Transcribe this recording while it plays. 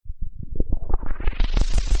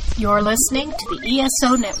You're listening to the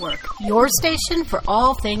ESO Network, your station for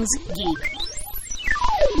all things geek.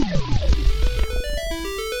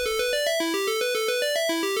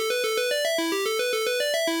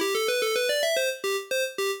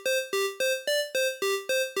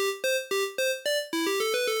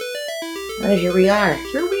 All right, here we are.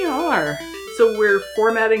 Here we are. So we're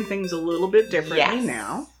formatting things a little bit differently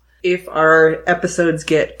now. If our episodes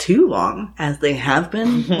get too long, as they have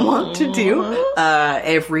been wont to do,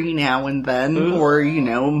 every now and then, or,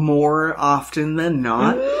 more often than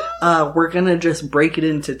not, we're gonna just break it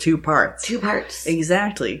into 2 parts. 2 parts.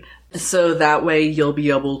 Exactly. So that way you'll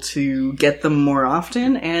be able to get them more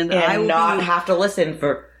often, and I will not have to listen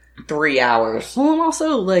for 3 hours. Well, and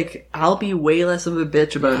also, I'll be way less of a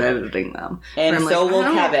bitch about editing them. And so will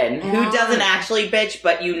Kevin, who doesn't actually bitch,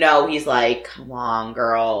 but he's like, come on,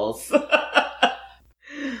 girls.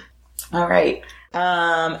 All right.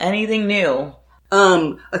 Anything new?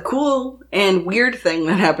 A cool and weird thing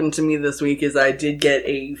that happened to me this week is I did get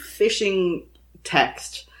a phishing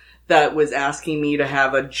text that was asking me to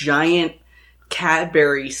have a giant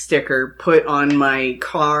Cadbury sticker put on my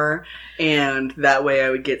car, and that way I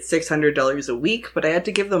would get $600 a week, but I had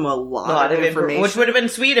to give them a lot of information. Which would have been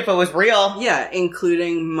sweet if it was real. Yeah,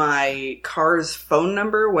 including my car's phone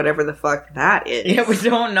number, whatever the fuck that is. Yeah, we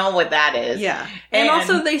don't know what that is. Yeah. And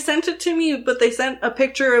also they sent it to me, but they sent a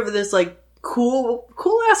picture of this, cool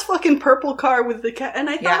ass fucking purple car with the cat, and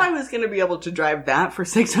I thought I was gonna be able to drive that for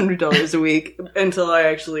 $600 a week until I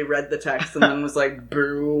actually read the text and then was like,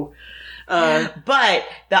 boo. But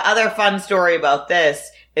the other fun story about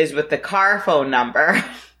this is with the car phone number.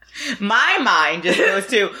 My mind just goes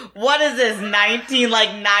to, what is this,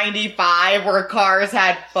 1995 where cars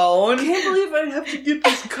had phones? I can't believe I have to get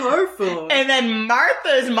this car phone. And then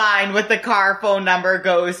Martha's mind with the car phone number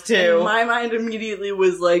goes to... And my mind immediately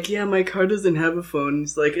was like, yeah, my car doesn't have a phone.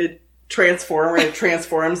 It's like it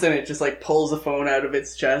transforms and it just pulls a phone out of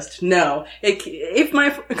its chest. No. If my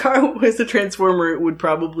car was a transformer, it would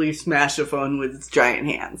probably smash a phone with its giant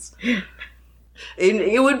hands.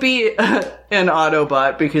 It would be an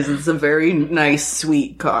Autobot because it's a very nice,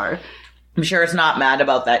 sweet car. I'm sure it's not mad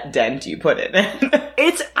about that dent you put it in.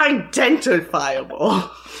 It's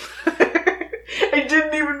identifiable. I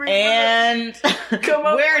didn't even remember. And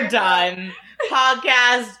we're done.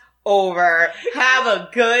 Podcast over. Have a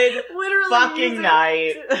good fucking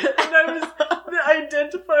night. And the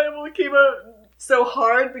identifiable came out so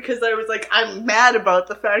hard because I was like, I'm mad about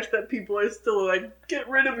the fact that people are still like, get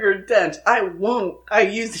rid of your dent. I won't. I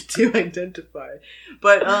use it to identify.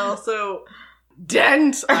 But also,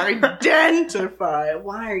 dent, identify.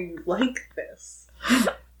 Why are you like this?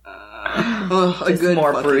 A good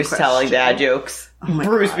more Bruce question. Telling dad jokes. Oh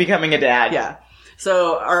Bruce God. Becoming a dad. Yeah.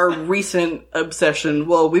 So our recent obsession,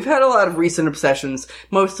 well, we've had a lot of recent obsessions.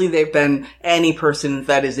 Mostly they've been any person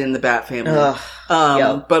that is in the Bat family.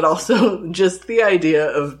 But also just the idea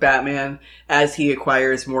of Batman as he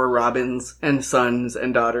acquires more Robins and sons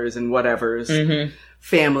and daughters and whatever's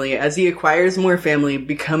family, as he acquires more family,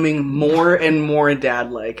 becoming more and more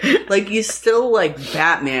dad-like. He's still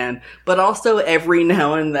Batman, but also every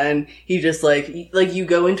now and then he just you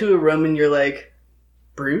go into a room and you're like,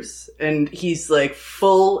 Bruce, and he's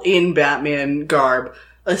full in Batman garb,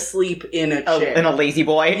 asleep in a chair. In a lazy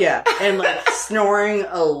boy? Yeah, and snoring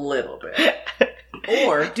a little bit.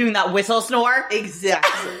 Or doing that whistle snore?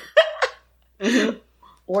 Exactly.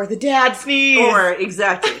 Or the dad sneeze. Or,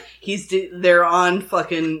 exactly. They're on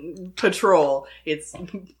fucking patrol. It's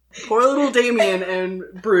poor little Damien and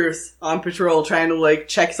Bruce on patrol trying to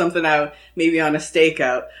check something out, maybe on a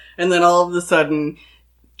stakeout, and then all of a sudden,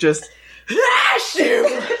 just...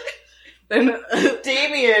 And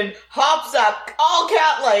Damien hops up, all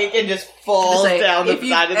cat-like, and just falls down the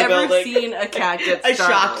side of the building. If you've ever seen a cat get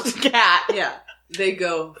startled, a shocked cat. Yeah. They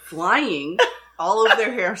go flying, all of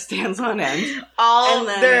their hair stands on end.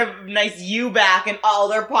 Their nice U-back and all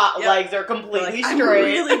their legs are completely straight. I'm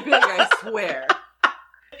really big, I swear.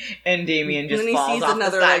 And Damien just falls off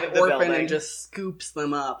the side of the building. And then he sees another orphan and just scoops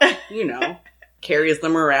them up. Carries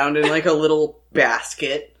them around in a little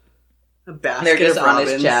basket. A basket They're just of on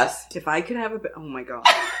Robins. his chest. If I could have oh my God.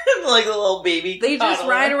 Like a little baby. They just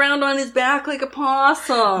ride around on his back like a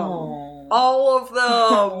possum. Aww. All of them.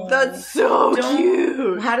 Aww. That's so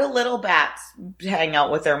cute. How do little bats hang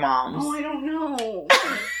out with their moms? Oh, I don't know.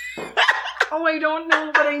 I don't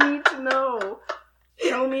know, but I need to know.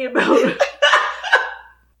 Tell me about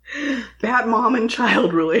bat mom and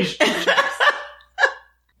child relationships.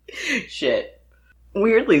 Shit.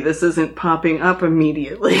 Weirdly, this isn't popping up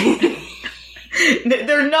immediately.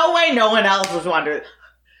 There's no way no one else was wondering.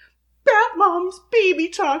 Bat moms baby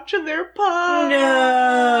talk to their pups.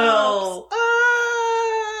 No.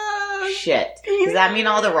 Shit. Does that mean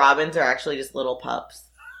all the Robins are actually just little pups?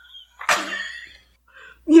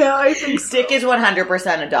 Yeah, I think so. Dick is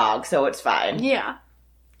 100% a dog, so it's fine. Yeah.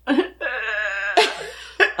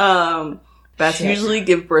 Bats usually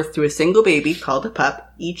give birth to a single baby called a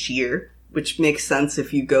pup each year, which makes sense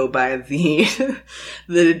if you go by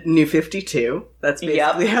the New 52. That's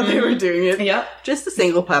basically how they were doing it. Yep. Just a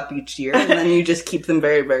single pup each year, and then you just keep them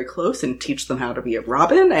very, very close and teach them how to be a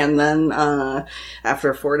robin, and then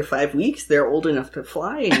after 4 to 5 weeks, they're old enough to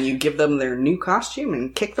fly, and you give them their new costume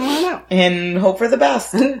and kick them on out. And hope for the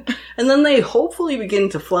best. And then they hopefully begin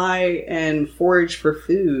to fly and forage for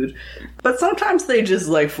food, but sometimes they just,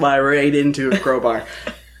 fly right into a crowbar.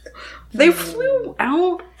 They flew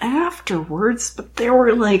out afterwards, but there were,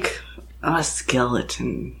 a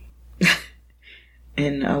skeleton.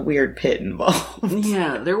 And a weird pit involved.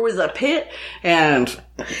 Yeah, there was a pit, and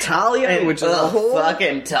Talia, which is a whole...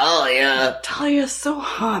 fucking Talia. Talia's so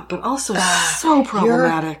hot, but also so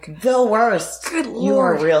problematic. You're the worst. Good lord. You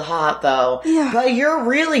are real hot, though. Yeah. But you're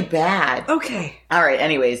really bad. Okay. All right,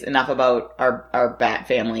 anyways, enough about our bat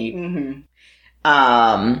family.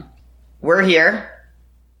 Mm-hmm. We're here.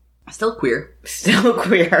 Still queer. Still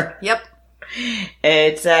queer. Yep.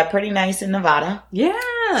 It's pretty nice in Nevada.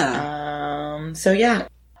 Yeah. So yeah.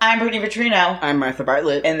 I'm Brittany Vitrino. I'm Martha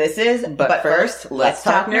Bartlett. And this is But First, Let's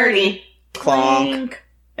Talk Nerdy. Clonk.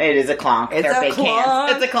 It is a clonk. It's They're a big clonk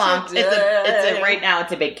cans. It's a clonk. today. Right now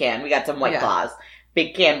it's a big can. We got some White Claws.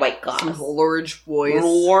 Big can White Claws. Some large boys.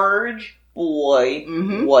 Large boy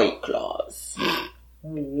White Claws.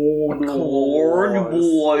 Large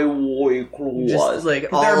boy White Claws. Just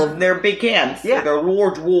all they're big cans. Yeah. They're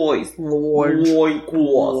large boys. Large White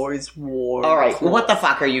Claws. boys. All right. What the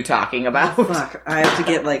fuck are you talking about? Fuck. I have to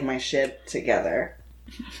get my shit together.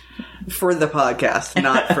 For the podcast,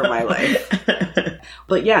 not for my life.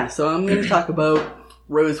 But yeah, so I'm going to talk about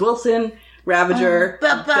Rose Wilson, Ravager,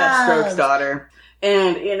 Deathstroke's daughter.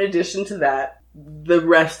 And in addition to that, the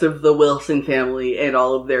rest of the Wilson family and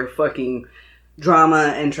all of their fucking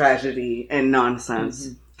drama and tragedy and nonsense.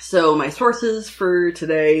 Mm-hmm. So my sources for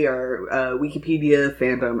today are Wikipedia,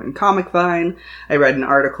 Fandom, and Comic Vine. I read an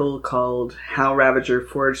article called How Ravager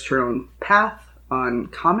Forged Her Own Path on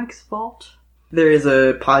Comics Vault. There is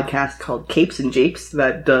a podcast called Capes and Japes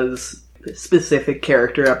that does specific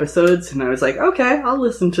character episodes, and I was like, okay, I'll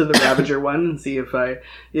listen to the Ravager one and see if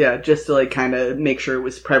just to kind of make sure it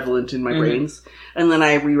was prevalent in my brains. And then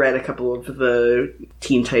I reread a couple of the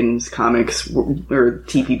Teen Titans comics, or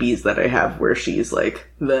TPBs that I have, where she's the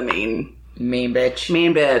main bitch.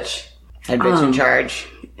 Main bitch. Head bitch in charge.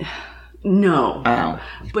 No. Oh.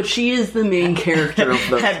 But she is the main character of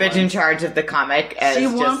those head bitch in charge of the comic as she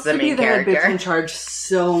just wants the to main be the character. head bitch in charge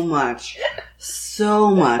so much.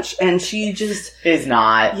 So much. And she just... is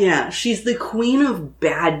not. Yeah, she's the queen of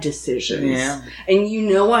bad decisions. Yeah. And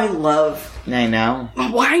I love... I know.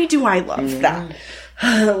 Why do I love that?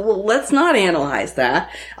 Well, let's not analyze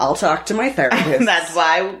that. I'll talk to my therapist. That's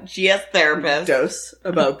why she has therapists. Dose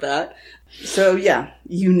about that. So yeah,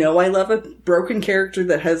 I love a broken character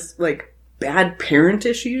that has bad parent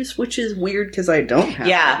issues, which is weird because I don't have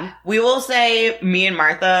them. We will say me and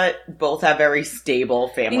Martha both have very stable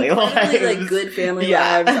family lives. Good family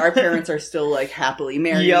lives. Our parents are still happily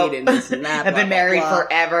married and this and that. Have been married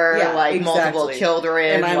forever, multiple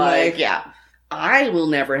children. And I'm I will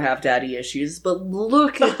never have daddy issues, but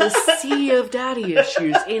look at the sea of daddy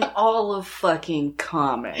issues in all of fucking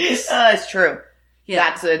comics. It's true. Yeah.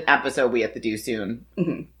 That's an episode we have to do soon.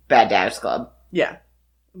 Mm-hmm. Bad Dads Club. Yeah.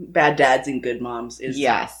 Bad dads and good moms is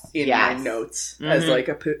in my notes as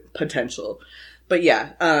a potential. But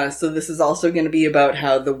yeah, so this is also going to be about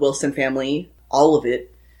how the Wilson family, all of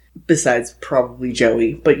it, besides probably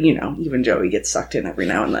Joey, but even Joey gets sucked in every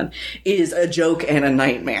now and then, is a joke and a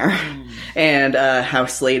nightmare. And how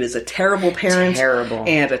Slade is a terrible parent. Terrible.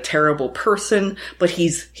 And a terrible person, but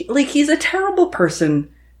he's a terrible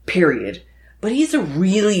person, period. But he's a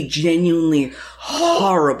really genuinely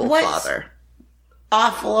horrible father.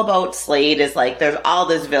 Awful about Slade is there's all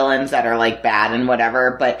those villains that are bad and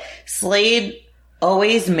whatever, but Slade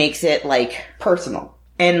always makes it personal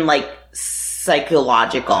and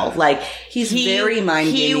psychological. He's very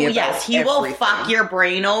mind-gamey about yes, he everything. will fuck your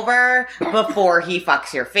brain over before he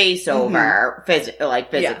fucks your face over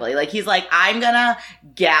physically. Yeah. He's I'm gonna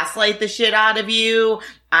gaslight the shit out of you.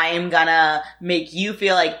 I am gonna make you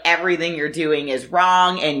feel like everything you're doing is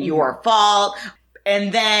wrong and your fault.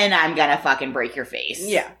 And then I'm gonna fucking break your face.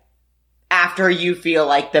 Yeah. after you feel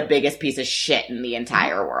like the biggest piece of shit in the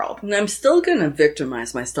entire world. And I'm still gonna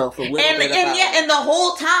victimize myself a little bit about it. And the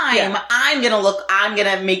whole time, I'm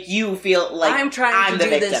gonna make you feel like I'm trying to do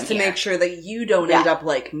this to make sure that you don't end up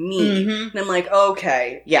like me. And I'm like,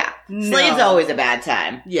 okay. Yeah. Slade's always a bad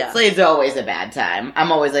time. Yeah. Slade's always a bad time.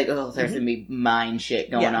 I'm always like, oh, there's gonna be mind shit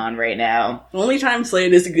going on right now. The only time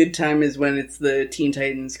Slade is a good time is when it's the Teen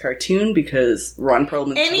Titans cartoon, because Ron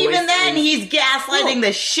Perlman's and even then, he's gaslighting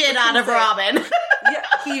the shit out of Robin. Yeah,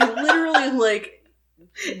 he literally, like...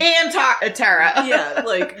 And Tara. Yeah,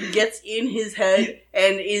 like, gets in his head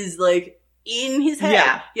and is, like, in his head.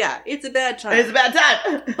 Yeah. Yeah, it's a bad time. It's a bad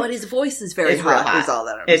time. But his voice is very hot, is all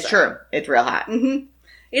that I'm saying. It's saying. true. It's real hot. Mm-hmm.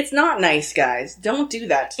 It's not nice, guys. Don't do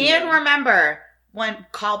that to me. And remember,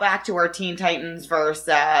 call back to our Teen Titans versus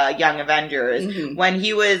Young Avengers, when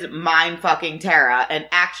he was mind-fucking Tara, and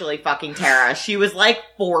actually fucking Tara, she was, like,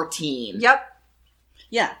 14. Yep.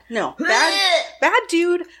 Yeah, no. Bad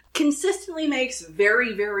dude consistently makes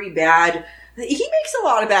very, very bad... He makes a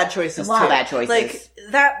lot of bad choices, A lot of bad choices. Like,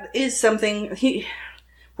 that is something...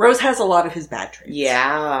 Rose has a lot of his bad traits.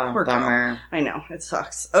 Yeah, Poor bummer. girl. I know, it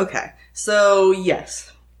sucks. Okay, so,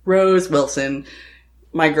 yes. Rose Wilson,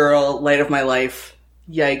 my girl, light of my life.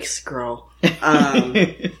 Yikes, girl.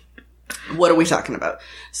 What are we talking about?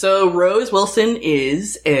 So, Rose Wilson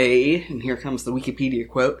is and here comes the Wikipedia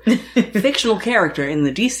quote, fictional character in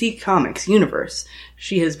the DC Comics universe.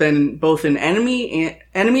 She has been both an enemy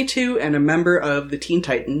to and a member of the Teen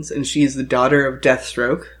Titans, and she is the daughter of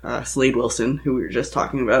Deathstroke, Slade Wilson, who we were just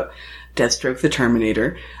talking about. Deathstroke the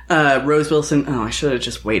Terminator. Rose Wilson, I should have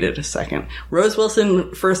just waited a second. Rose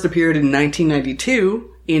Wilson first appeared in 1992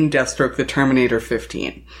 in Deathstroke the Terminator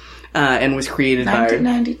 15. And was created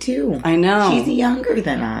 1992. I know. She's younger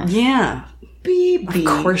than us. Yeah. Baby.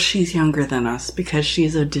 Of course she's younger than us, because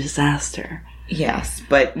she's a disaster. Yes,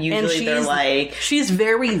 but usually they're like... She's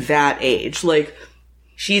very that age. Like...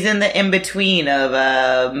 She's in the in-between of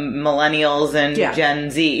millennials and Gen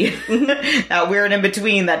Z. That weird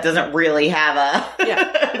in-between that doesn't really have a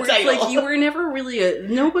title. Like, you were never really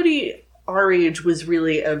nobody our age was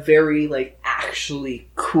really a very, like, actually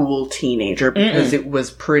cool teenager, because it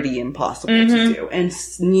was pretty impossible to do. And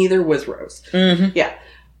neither was Rose. Yeah.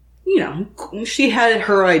 You know, she had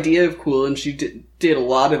her idea of cool, and she did a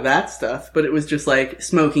lot of that stuff, but it was just, like,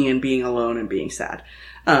 smoking and being alone and being sad.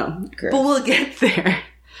 But we'll get there.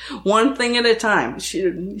 One thing at a time.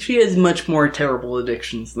 She has much more terrible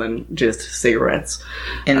addictions than just cigarettes.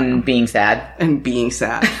 And being sad. And being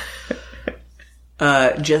sad.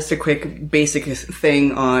 Just a quick basic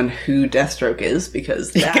thing on who Deathstroke is,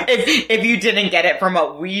 because if you didn't get it from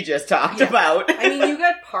what we just talked about. I mean, you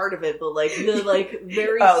got part of it, but like the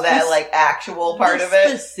very that actual part of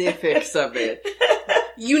it, specifics of it.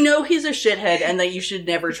 You know he's a shithead, and that you should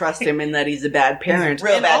never trust him, and that he's a bad parent.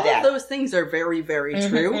 Real and bad all dad. of those things are very, very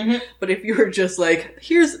true. But if you were just like,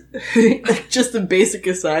 here's just a basic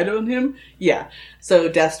aside on him, yeah. So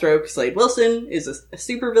Deathstroke, Slade Wilson, is a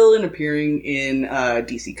supervillain appearing in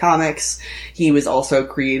DC Comics. He was also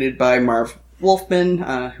created by Marv Wolfman,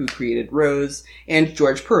 who created Rose, and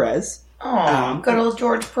George Perez. Oh, good old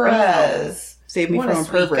George Perez. Saved me from a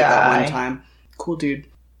pervert that one time. Cool dude.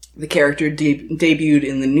 The character debuted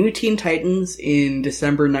in the New Teen Titans in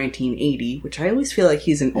December 1980, which I always feel like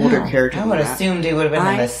he's an older character I would have assumed he would have been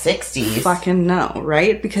in the 60s. Fucking no,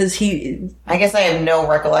 right? Because I guess I have no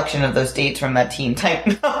recollection of those dates from that Teen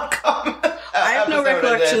Titan comic. I have no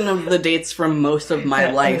recollection of the dates from most of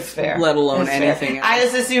my life, let alone anything else. I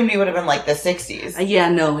just assumed he would have been like the 60s. Yeah,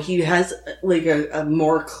 no, he has like a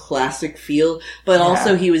more classic feel, but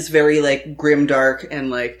also he was very like grimdark,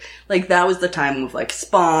 and like that was the time of like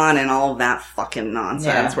Spawn and all of that fucking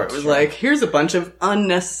nonsense, where it was like, here's a bunch of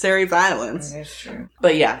unnecessary violence. That's true.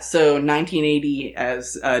 But yeah, so 1980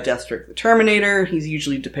 as Deathstroke the Terminator, he's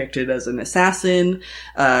usually depicted as an assassin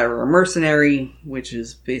or a mercenary, which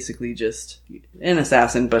is basically just an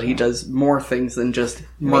assassin, but he does more things than just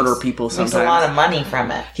murder people sometimes. He makes a lot of money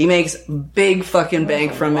from it. He makes big fucking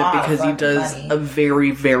bank from it because he does a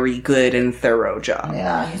very, very good and thorough job.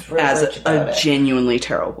 Yeah, he's really as a genuinely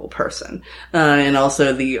terrible person. And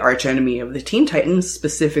also the archenemy of the Teen Titans,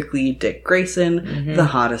 specifically Dick Grayson, the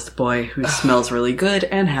hottest boy who smells really good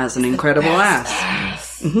and has an incredible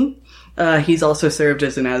ass. He's also served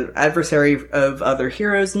as an adversary of other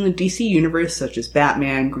heroes in the DC universe, such as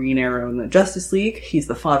Batman, Green Arrow, and the Justice League. He's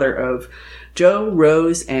the father of Joe,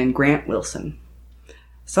 Rose, and Grant Wilson.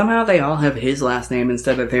 Somehow they all have his last name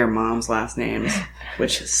instead of their mom's last names,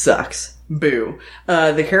 which sucks. Boo.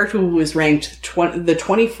 The character was ranked the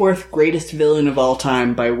 24th greatest villain of all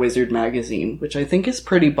time by Wizard magazine, which I think is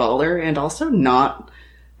pretty baller, and also not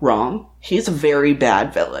wrong. He's a very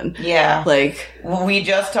bad villain. Yeah. Like, we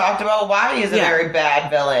just talked about why he's a very bad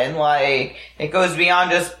villain. Like, it goes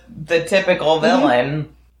beyond just the typical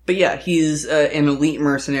villain. But yeah, he's an elite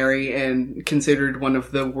mercenary and considered one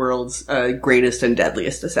of the world's greatest and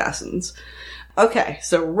deadliest assassins. Okay,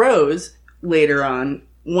 so Rose, later on,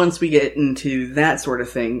 once we get into that sort of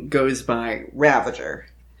thing, goes by Ravager.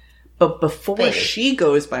 But before she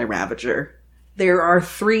goes by Ravager, there are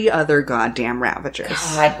 3 other goddamn Ravagers.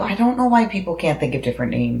 God, I don't know why people can't think of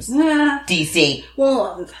different names. DC.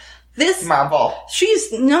 Well, this... Marvel.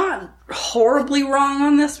 She's not horribly wrong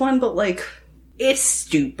on this one, but, like, it's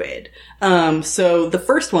stupid. So the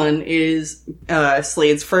first one is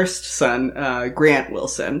Slade's first son, Grant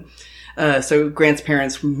Wilson. So Grant's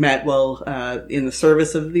parents met while in the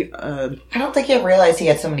service of the... I don't think he realized he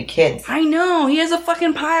had so many kids. I know! He has a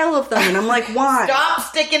fucking pile of them, and I'm like, why? Stop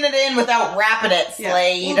sticking it in without wrapping it,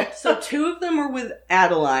 Slade! Yeah. Well, so 2 of them are with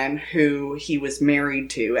Adeline, who he was married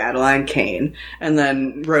to, Adeline Kane, and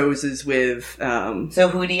then Rose is with... so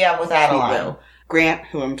who do you have with Adeline? Grant,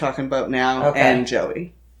 who I'm talking about now, and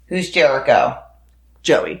Joey. Who's Jericho?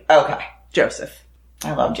 Joey. Okay. Joseph.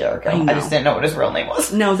 I love Jericho. I just didn't know what his real name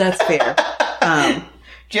was. No, that's fair.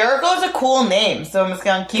 Jericho's a cool name, so I'm just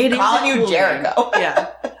gonna keep calling you Jericho. Yeah.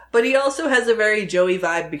 But he also has a very Joey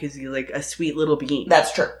vibe because he's like a sweet little bean.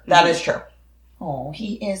 That's true. That is true. Oh,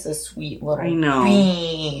 he is a sweet little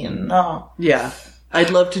bean. Oh. Yeah. I'd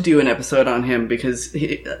love to do an episode on him because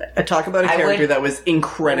I talk about a character that was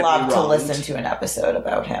incredibly wronged. I'd love to listen to an episode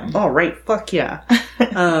about him. Oh, right. Fuck yeah.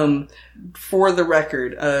 For the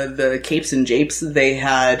record, the Capes and Japes,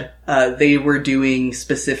 they were doing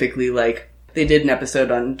specifically, like, they did an episode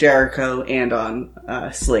on Jericho and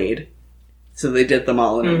on Slade. So they did them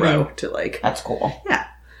all in a row to, like... That's cool. Yeah.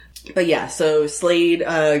 But yeah, so Slade,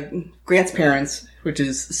 Grant's parents, which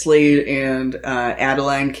is Slade and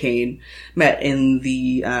Adeline Kane, met in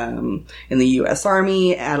the U.S.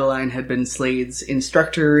 Army. Adeline had been Slade's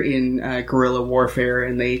instructor in guerrilla warfare,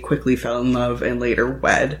 and they quickly fell in love and later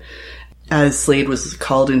wed. As Slade was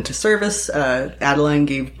called into service, Adeline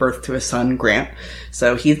gave birth to a son, Grant.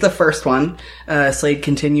 So he's the first one. Slade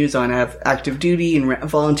continues on active duty and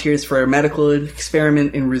volunteers for a medical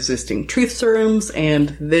experiment in resisting truth serums,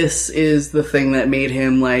 and this is the thing that made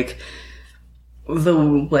him, like, the,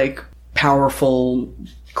 like, powerful,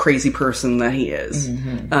 crazy person that he is.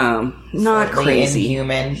 Not crazy.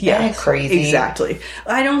 Inhuman. Yeah, crazy. Exactly.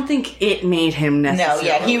 I don't think it made him necessarily No,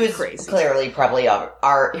 yeah, he was crazy. Clearly probably, he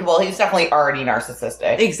was definitely already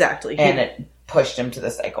narcissistic. Exactly. And it pushed him to the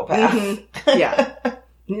psychopath. Yeah.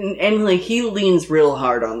 And, like, he leans real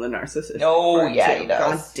hard on the narcissist. Oh, yeah, he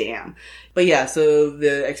does. God damn. But yeah, so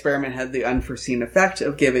the experiment had the unforeseen effect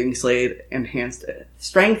of giving Slade enhanced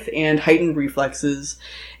strength and heightened reflexes.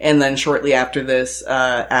 And then shortly after this,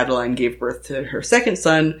 Adeline gave birth to her second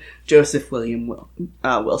son, Joseph William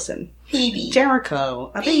Wilson. Baby.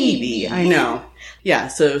 Jericho. A baby. I know. Yeah,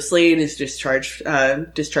 so Slade is discharged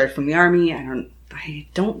from the army. I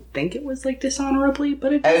don't think it was, like, dishonorably,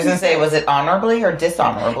 but it I was going to say, was it honorably or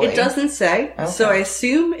dishonorably? It doesn't say. Okay. So I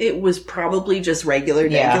assume it was probably just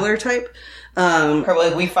regular type.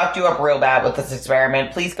 Probably, we fucked you up real bad with this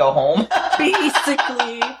experiment. Please go home.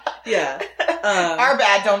 Basically. Yeah. Our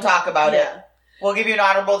bad, don't talk about it. We'll give you an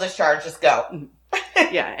honorable discharge, just go.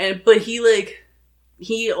 Yeah, but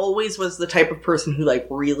he always was the type of person who, like,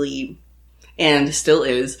 really... and still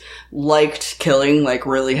is, liked killing, like,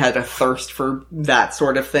 really had a thirst for that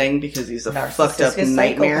sort of thing, because he's a fucked up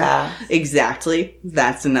nightmare. Psychopath. Exactly.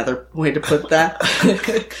 That's another way to put that.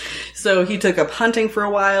 So he took up hunting for a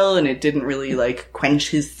while, and it didn't really, like, quench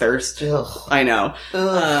his thirst. Ugh. I know.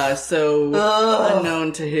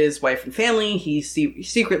 Unknown to his wife and family, he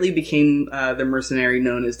secretly became the mercenary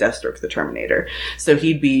known as Deathstroke the Terminator. So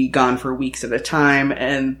he'd be gone for weeks at a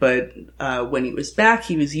time, but when he was back,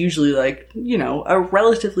 he was usually, like, you know, a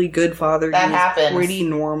relatively good father. That happens. Pretty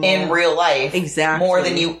normal. In real life. Exactly. More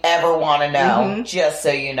than you ever want to know. Just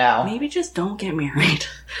so you know. Maybe just don't get married.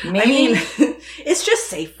 I mean, it's just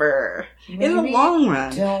safer. In the long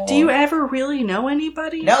run. Don't. Do you ever really know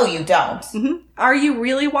anybody? No, you don't. Are you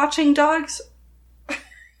really watching dogs?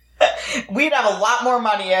 We'd have a lot more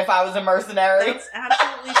money if I was a mercenary. That's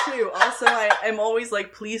absolutely true. Also, I'm always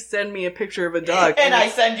like, please send me a picture of a dog. And I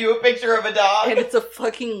send you a picture of a dog. And it's a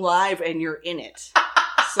fucking live and you're in it.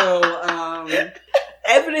 So,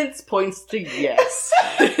 evidence points to yes.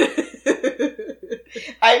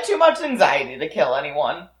 I have too much anxiety to kill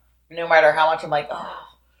anyone. No matter how much I'm like,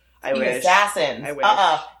 I wish. Assassins. I wish.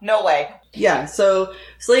 No way. Yeah, so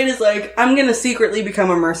Slade is like, I'm gonna secretly become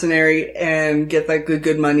a mercenary and get that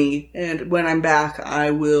good money, and when I'm back,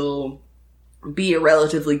 I will be a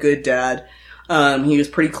relatively good dad. He was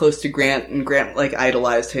pretty close to Grant, and Grant, like,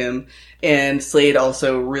 idolized him. And Slade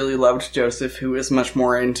also really loved Joseph, who was much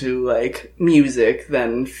more into, like, music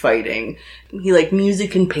than fighting. He liked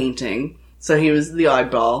music and painting, so he was the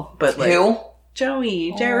oddball. But, like... Who?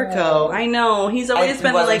 Joey Jericho. I know. He's always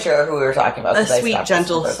been, like... sure who we were talking about. A sweet,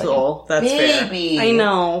 gentle soul. That's baby. Fair. I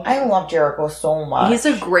know. I love Jericho so much. He's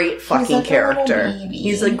a great fucking character.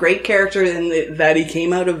 He's a great character, and that he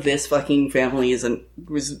came out of this fucking family was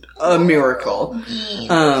a miracle.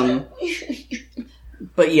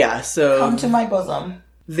 But yeah, so... Come to my bosom.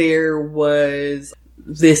 There was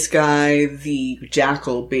this guy, the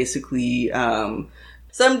Jackal, basically...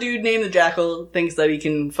 some dude named the Jackal thinks that he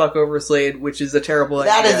can fuck over Slade, which is a terrible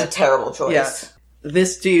idea. That is a terrible choice. Yeah.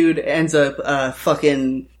 This dude ends up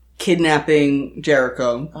fucking kidnapping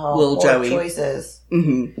Jericho, little Joey. Choices.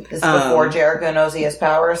 Mm-hmm. This is before Jericho knows he has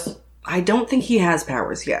powers? I don't think he has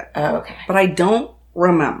powers yet. Oh, okay. But I don't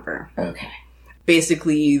remember. Okay.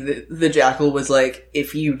 Basically, the Jackal was like,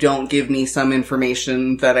 if you don't give me some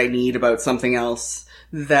information that I need about something else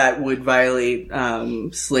that would violate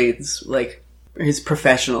Slade's, like, his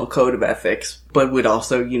professional code of ethics, but would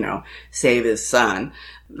also, you know, save his son,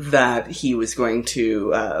 that he was going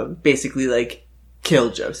to basically, like, kill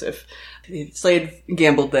Joseph. Slade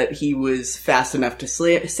gambled that he was fast enough to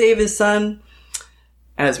save his son.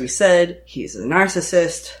 As we said, he's a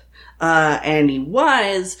narcissist, and he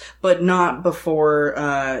was, but not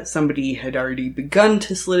before somebody had already begun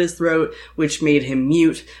to slit his throat, which made him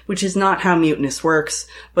mute, which is not how muteness works,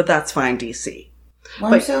 but that's fine, DC.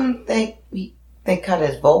 Well, I assume they cut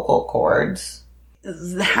his vocal cords.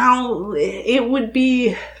 How it would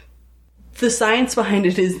be, the science behind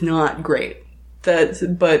it is not great.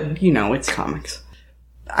 But, you know, it's comics.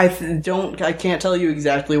 I can't tell you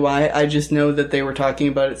exactly why. I just know that they were talking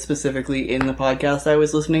about it specifically in the podcast I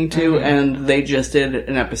was listening to, and they just did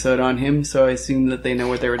an episode on him, so I assume that they know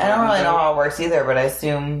what they were talking about. I don't really know how it works either, but I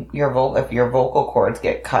assume if your vocal cords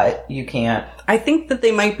get cut, you can't. I think that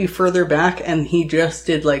they might be further back, and he just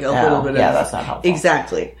did, like, a little bit of... Yeah, that's not helpful.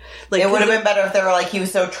 Exactly. Like, it would have been better if they were like, he was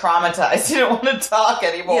so traumatized, he didn't want to talk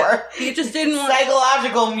anymore. Yeah, he just didn't want...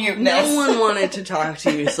 Psychological muteness. No one wanted to talk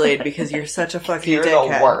to you, Slade, because you're such a fucking You're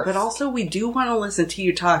dickhead. the worst. But also, we do want to listen to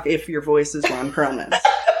you talk if your voice is Ron Perlman's.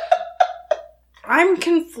 I'm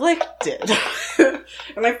conflicted.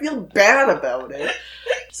 And I feel bad about it.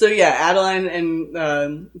 So yeah, Adeline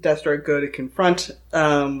and Deathstroke go to confront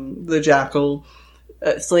the Jackal.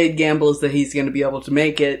 Slade gambles that he's going to be able to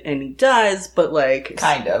make it, and he does, but like...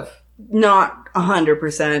 Kind of. Not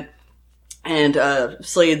 100%. And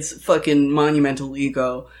Slade's fucking monumental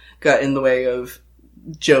ego got in the way of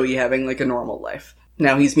Joey having like a normal life.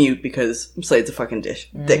 Now he's mute because Slade's a fucking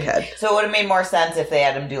dickhead. So it would have made more sense if they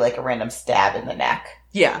had him do like a random stab in the neck.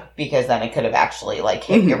 Yeah. Because then it could have actually like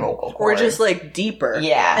hit your vocal cord. Or just like deeper.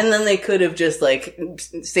 Yeah. And then they could have just like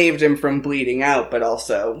saved him from bleeding out, but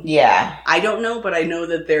also... Yeah. I don't know, but I know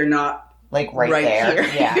that they're not... Like right there.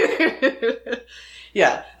 Here. Yeah.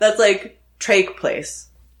 Yeah. That's like Trach Place.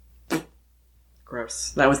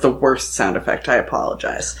 Gross. That was the worst sound effect. I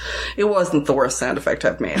apologize. It wasn't the worst sound effect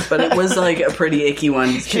I've made, but it was like a pretty icky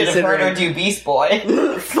one. Should have heard her do Beast Boy.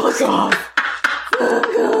 Fuck off. Fuck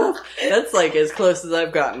off. That's like as close as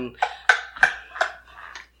I've gotten.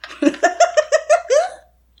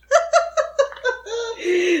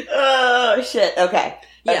 Oh, shit. Okay.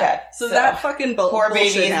 Yeah. Okay. So that fucking poor baby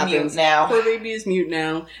bullshit is happens. mute now. Poor baby is mute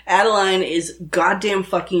now. Adeline is goddamn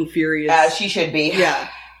fucking furious. As she should be. Yeah.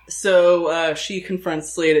 So, she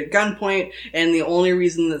confronts Slade at gunpoint, and the only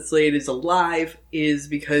reason that Slade is alive is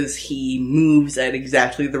because he moves at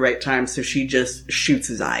exactly the right time, so she just shoots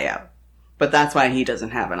his eye out. But that's why he doesn't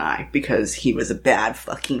have an eye, because he was a bad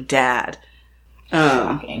fucking dad.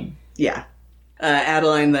 Shocking. Yeah.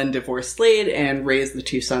 Adeline then divorced Slade and raised the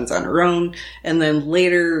two sons on her own, and then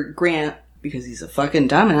later Grant, because he's a fucking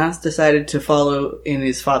dumbass, decided to follow in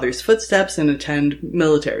his father's footsteps and attend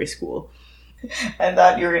military school. I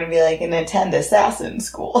thought you were going to be like an attend assassin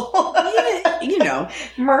school. You know.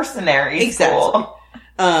 Mercenary school.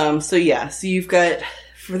 So you've got,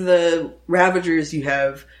 for the Ravagers, you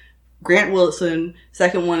have Grant Wilson,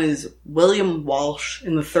 second one is William Walsh,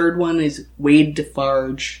 and the third one is Wade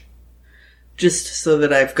Defarge. Just so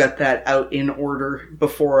that I've got that out in order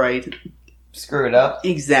before I... Screw it up.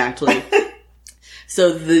 Exactly.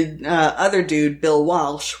 So the other dude, Bill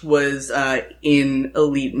Walsh, was in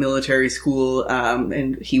elite military school,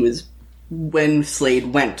 and he was when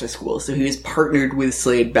Slade went to school. So he was partnered with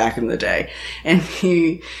Slade back in the day. And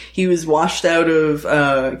he was washed out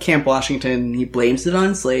of Camp Washington. He blames it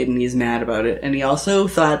on Slade and he's mad about it. And he also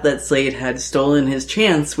thought that Slade had stolen his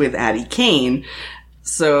chance with Addie Kane,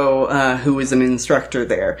 who was an instructor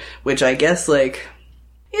there. Which I guess, like,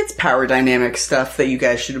 it's power dynamic stuff that you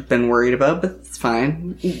guys should have been worried about, but it's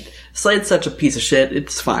fine. Slade's such a piece of shit,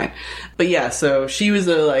 it's fine. But yeah, so she was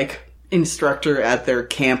a, like, instructor at their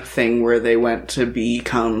camp thing where they went to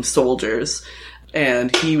become soldiers.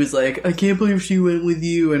 And he was like, I can't believe she went with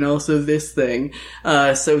you, and also this thing.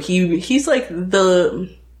 So he's like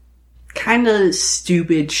the kind of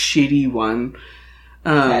stupid, shitty one.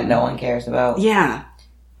 That no one cares about. Yeah.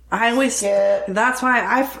 That's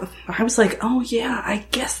why I was like, oh yeah, I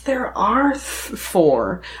guess there are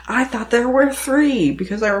 4. I thought there were 3,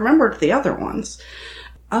 because I remembered the other ones.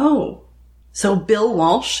 Oh. So Bill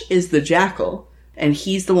Walsh is the Jackal, and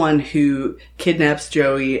he's the one who kidnaps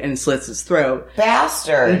Joey and slits his throat.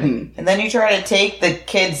 Bastard. Mm-hmm. And then you try to take the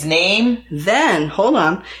kid's name? Then, hold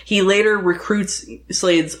on, he later recruits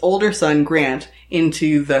Slade's older son, Grant,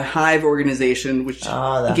 into the Hive organization, which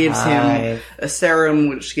gives him a serum,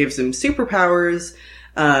 which gives him superpowers,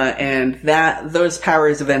 and those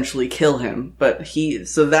powers eventually kill him.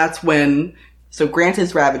 So Grant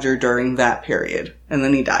is Ravager during that period, and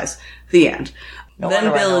then he dies. The end.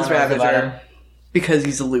 Then Bill is Ravager because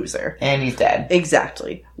he's a loser. And he's dead.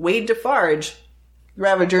 Exactly. Wade Defarge,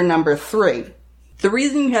 Ravager number 3. The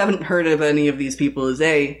reason you haven't heard of any of these people is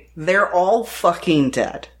they're all fucking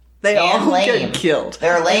dead. They all get killed.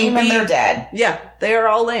 They're lame and they're dead. Yeah, they are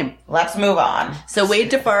all lame. Let's move on. So Wade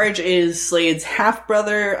Defarge is Slade's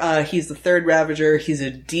half-brother. He's the 3rd Ravager. He's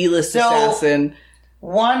a D-list assassin.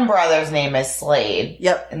 One brother's name is Slade.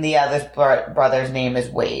 Yep. And the other brother's name is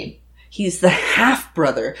Wade. He's the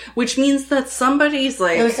half-brother, which means that somebody's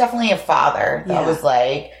like... It was definitely a father that was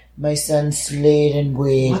like, my son Slade and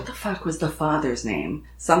Wade. What the fuck was the father's name?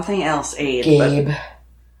 Something else, Abe.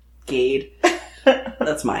 Gade.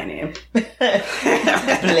 That's my name.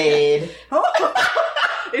 Blade.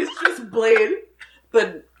 It's just Blade.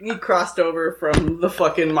 But he crossed over from the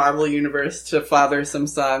fucking Marvel universe to father some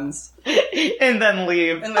sons. And then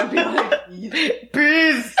leave. And then be like,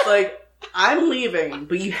 peace! Like, I'm leaving,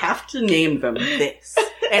 but you have to name them this.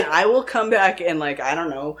 And I will come back and, like, I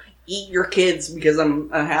don't know, eat your kids because I'm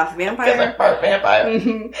a half vampire. Because I'm part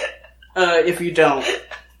vampire. If you don't.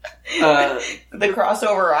 The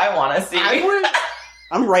crossover I want to see.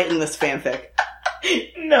 I'm writing this fanfic.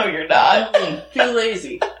 No, you're not. Too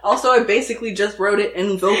lazy. Also, I basically just wrote it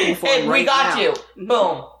in vocal form and we got you.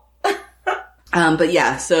 Boom. But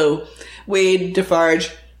yeah, so Wade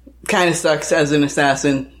Defarge kind of sucks as an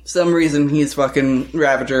assassin. Some reason he's fucking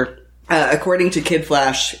Ravager. According to Kid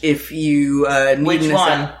Flash, if you need Which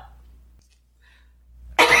one?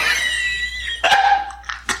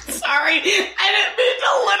 Sorry, I didn't mean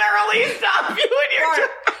to literally stop you in your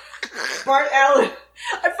Bart Allen.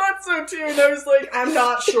 I thought so too, and I was like, I'm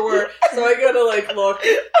not sure, so I gotta like look.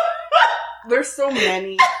 There's so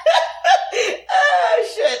many.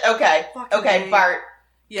 Shit. Okay. Okay, Bart.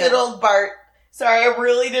 Yeah. Good old Bart. Sorry, I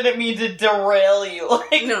really didn't mean to derail you like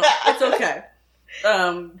that. It's okay.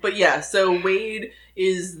 But yeah, so Wade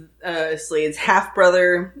is Slade's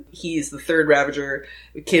half-brother. He's the 3rd Ravager.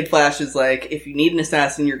 Kid Flash is like, if you need an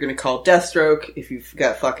assassin, you're gonna call Deathstroke. If you've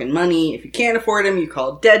got fucking money, if you can't afford him, you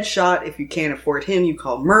call Deadshot. If you can't afford him, you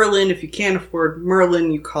call Merlin. If you can't afford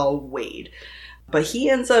Merlin, you call Wade. But he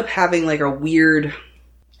ends up having like a weird...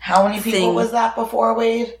 How many people was that before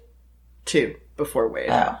Wade? 2 before Wade.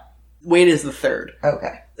 Oh. Wade is the 3rd.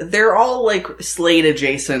 Okay. They're all like Slade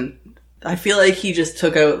adjacent. I feel like he just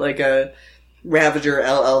took out like a Ravager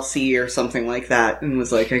LLC or something like that and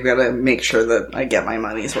was like, I gotta make sure that I get my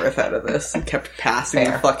money's worth out of this, and kept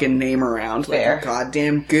passing the fucking name around like a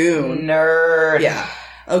goddamn goon. Nerd. Yeah.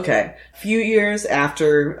 Okay. A few years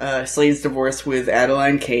after Slade's divorce with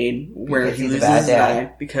Adeline Kane, where he loses his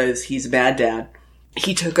eye because he's a bad dad,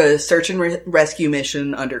 he took a search and rescue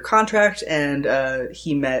mission under contract, and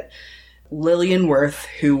he met Lillian Worth,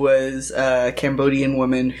 who was a Cambodian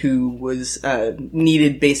woman who was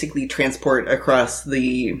needed basically transport across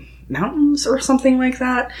the mountains or something like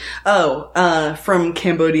that. From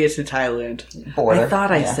Cambodia to Thailand. Border. I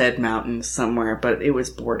thought I said mountains somewhere, but it was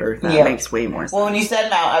border. That makes way more sense. Well, when you said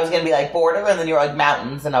mountain, I was going to be like border, and then you were like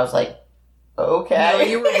mountains, and I was like, okay. No,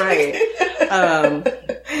 you were right.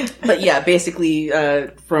 But yeah, basically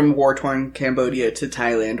from war-torn Cambodia to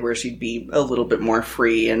Thailand, where she'd be a little bit more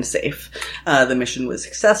free and safe. The mission was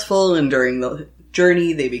successful, and during the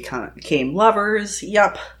journey, they became lovers.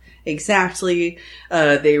 Yup, exactly.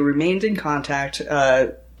 They remained in contact.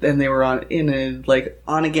 and they were in a, like,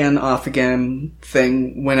 on-again, off-again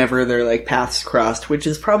thing whenever their, like, paths crossed, which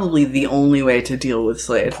is probably the only way to deal with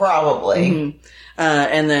Slade. Probably. Mm-hmm.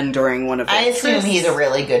 And then during one of their I assume he's a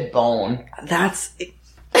really good bone. That's... And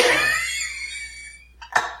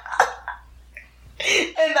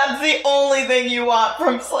that's the only thing you want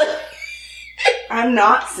from Slade. I'm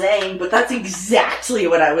not saying, but that's exactly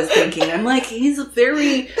what I was thinking. I'm like, he's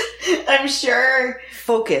very... I'm sure...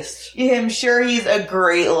 focused. I'm sure he's a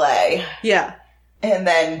great lay. Yeah. And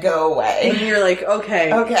then go away. And you're like,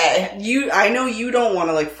 okay. Okay. I know you don't want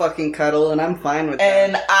to, like, fucking cuddle, and I'm fine with that.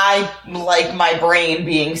 And I like my brain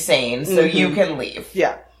being sane, so you can leave.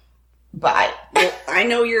 Yeah. Bye. Well, I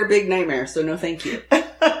know you're a big nightmare, so no thank you.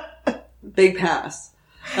 Big pass.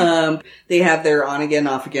 They have their on-again,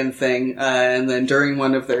 off-again thing, and then during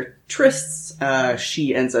one of their trysts,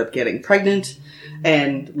 she ends up getting pregnant,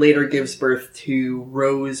 and later gives birth to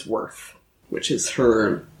Rose Worth, which is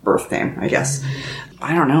her birth name, I guess.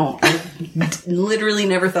 I don't know. I literally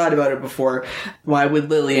never thought about it before. Why would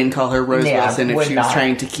Lillian call her Rose Wilson if she was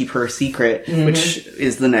trying to keep her a secret, which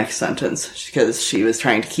is the next sentence, because she was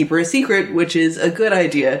trying to keep her a secret, which is a good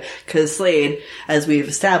idea, because Slade, as we've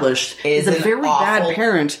established, is a very bad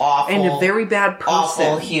parent and a very bad person.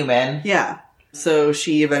 Awful human. Yeah. So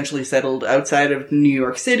she eventually settled outside of New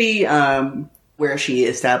York City, where she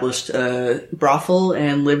established a brothel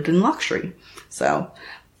and lived in luxury. So,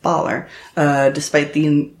 baller. Despite the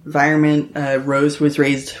environment, Rose was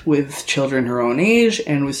raised with children her own age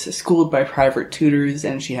and was schooled by private tutors,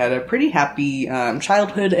 and she had a pretty happy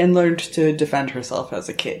childhood and learned to defend herself as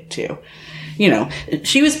a kid, too. You know,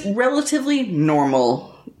 she was relatively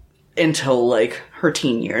normal until, like, her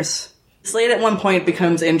teen years. Slade at one point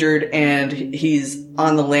becomes injured, and he's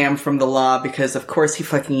on the lam from the law because, of course, he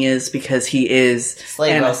fucking is, because he is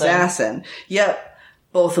an assassin. Yep.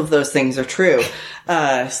 Both of those things are true.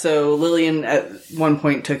 So Lillian at one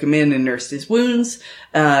point took him in and nursed his wounds,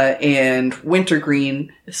 and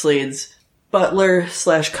Wintergreen, Slade's butler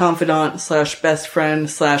 / confidant / best friend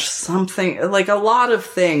 / something, like a lot of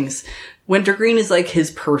things. Wintergreen is like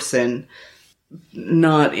his person,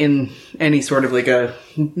 not in any sort of like a,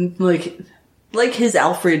 like his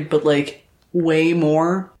Alfred, but like way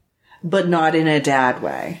more, but not in a dad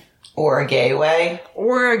way. Or a gay way?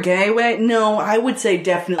 Or a gay way? No, I would say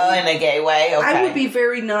definitely. Oh, in a gay way? Okay. I would be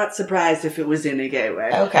very not surprised if it was in a gay way.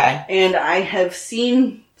 Okay. And I have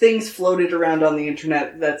seen things floated around on the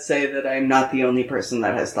internet that say that I'm not the only person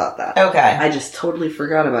that has thought that. Okay. I just totally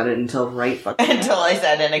forgot about it until right fucking Until I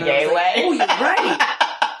said in a gay way. Oh, you're right.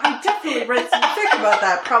 I definitely read some fic about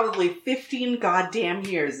that probably 15 goddamn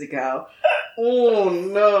years ago. Oh,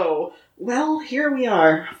 no. Well, here we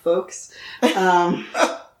are, folks.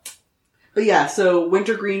 But yeah, so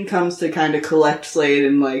Wintergreen comes to kind of collect Slade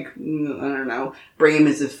and, like, I don't know, bring him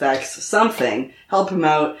his effects, something, help him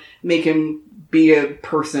out, make him be a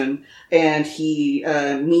person, and he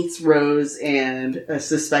meets Rose and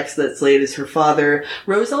suspects that Slade is her father.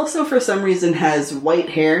 Rose also, for some reason, has white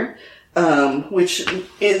hair, which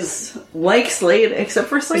is like Slade, except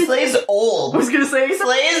for Slade's old. I was gonna say,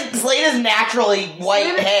 Slade is naturally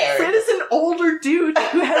white hair. Slade is an older dude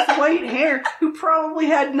who has white hair, who probably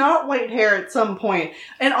had not white hair at some point.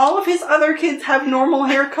 And all of his other kids have normal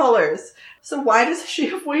hair colors. So why does she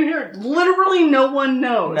have white hair? Literally no one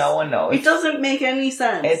knows. No one knows. It doesn't make any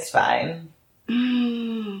sense. It's fine.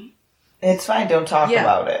 It's fine, don't talk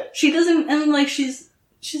about it. She doesn't, and like, she's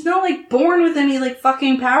not, like, born with any, like,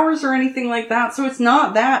 fucking powers or anything like that, so it's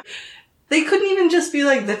not that. They couldn't even just be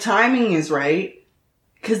like, the timing is right.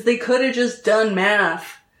 Because they could have just done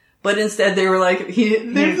math. But instead they were like,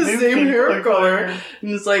 they're the same hair color.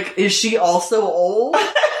 And it's like, is she also old?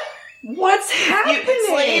 What's happening?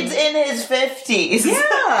 Slade's in his 50s.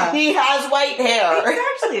 Yeah. He has white hair.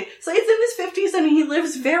 Exactly. Slade's in his 50s and he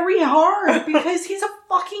lives very hard because he's a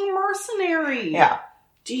fucking mercenary. Yeah.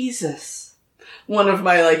 Jesus. One of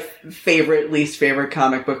my, like, least favorite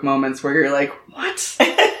comic book moments where you're like, what?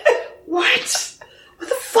 What? What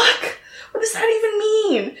the fuck? What does that even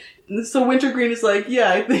mean? And so Wintergreen is like,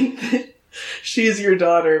 yeah, I think that she's your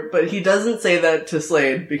daughter, but he doesn't say that to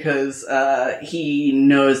Slade because he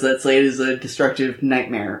knows that Slade is a destructive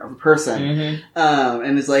nightmare of a person. Mm-hmm.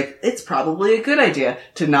 And is like, it's probably a good idea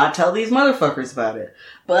to not tell these motherfuckers about it.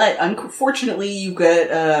 But unfortunately, you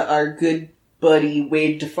got our good buddy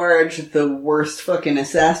Wade Defarge, the worst fucking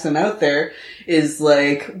assassin out there, is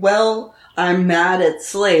like, well, I'm mad at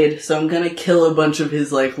Slade, so I'm gonna kill a bunch of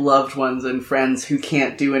his, like, loved ones and friends who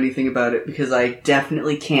can't do anything about it, because I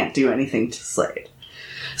definitely can't do anything to Slade.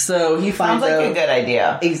 So he finds out... Sounds like a good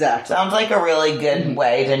idea. Exactly. Sounds like a really good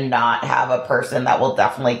way to not have a person that will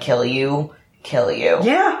definitely kill you kill you.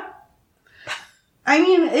 Yeah. I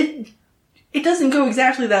mean, it doesn't go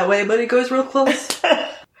exactly that way, but it goes real close.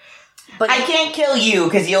 But I can't kill you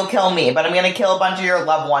because you'll kill me, but I'm going to kill a bunch of your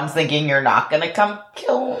loved ones thinking you're not going to come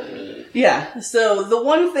kill me. Yeah, so the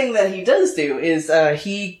one thing that he does do is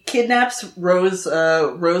he kidnaps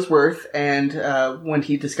Roseworth, and when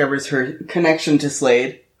he discovers her connection to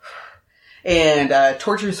Slade, and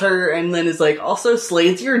tortures her, and then is like, also,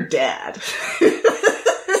 Slade's your dad.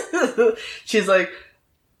 She's like,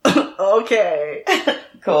 okay.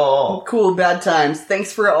 Cool, bad times.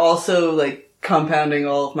 Thanks for also, like, compounding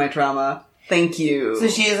all of my trauma. Thank you. So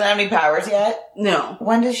she doesn't have any powers yet? No.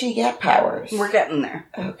 When does she get powers? We're getting there.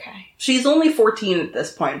 Okay. She's only 14 at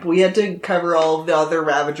this point, but we had to cover all of the other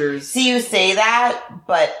Ravagers. See, you say that,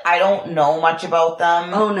 but I don't know much about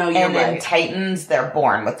them. Oh, no, you're right. And in Titans, they're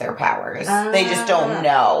born with their powers. They just don't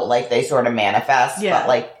know. Like, they sort of manifest, but,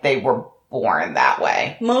 like, they were born that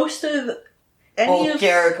way. Most of... Both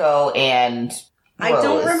Jericho and Rose. I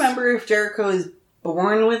don't remember if Jericho is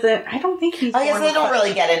born with it. I don't think he's born with it. I guess they don't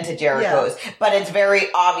really get into Jericho's, but it's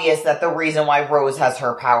very obvious that the reason why Rose has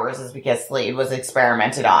her powers is because Slade was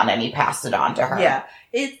experimented on and he passed it on to her. Yeah.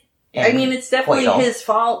 It's definitely his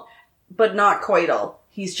fault, but not quite all.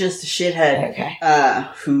 He's just a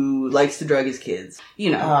shithead who likes to drug his kids.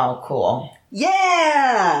 You know. Oh, cool.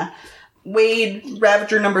 Yeah! Wade,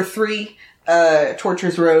 Ravager number 3,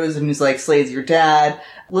 tortures Rose and he's like, Slade's your dad.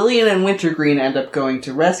 Lillian and Wintergreen end up going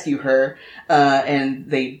to rescue her, and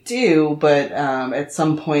they do, but at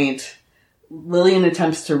some point, Lillian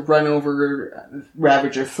attempts to run over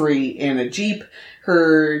Ravager 3 in a Jeep.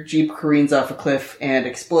 Her Jeep careens off a cliff and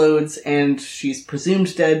explodes, and she's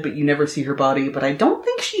presumed dead, but you never see her body. But I don't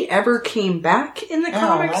think she ever came back in the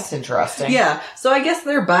comics. Oh, that's interesting. Yeah, so I guess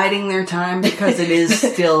they're biding their time because it is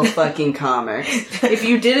still fucking comics. If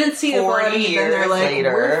you didn't see a body, then they're like,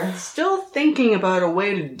 we're still thinking about a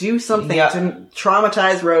way to do something to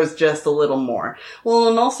traumatize Rose just a little more. Well,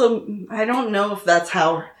 and also, I don't know if that's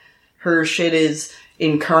how her shit is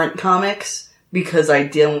in current comics, because I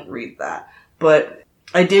don't read that. But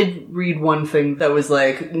I did read one thing that was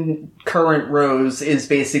like, current Rose is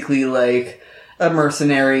basically like a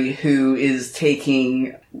mercenary who is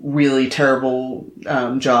taking really terrible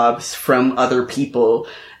jobs from other people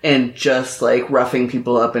and just like roughing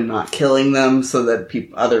people up and not killing them so that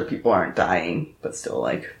other people aren't dying, but still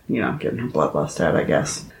like, you know, getting her bloodlust out, I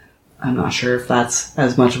guess. I'm not sure if that's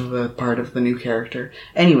as much of a part of the new character.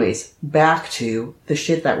 Anyways, back to the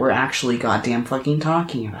shit that we're actually goddamn fucking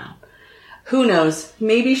talking about. Who knows?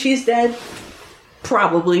 Maybe she's dead.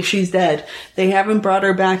 Probably she's dead. They haven't brought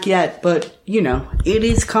her back yet, but, you know, it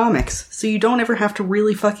is comics, so you don't ever have to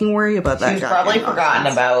really fucking worry about that. She's probably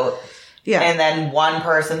forgotten about. Yeah. And then one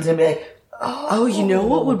person's gonna be like, oh, you know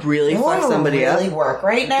what would really fuck somebody up? Really work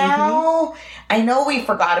right now? Mm-hmm. I know we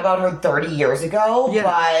forgot about her 30 years ago,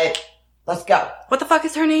 but let's go. What the fuck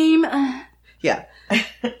is her name? Yeah.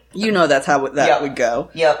 You know that's how that would go.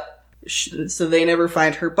 Yep. So they never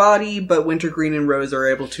find her body, but Wintergreen and Rose are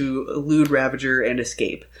able to elude Ravager and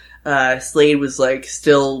escape. Slade was like,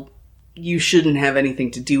 still, you shouldn't have anything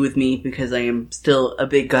to do with me because I am still a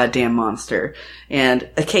big goddamn monster. And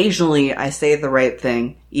occasionally I say the right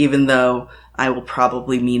thing, even though I will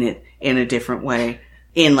probably mean it in a different way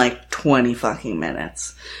in like 20 fucking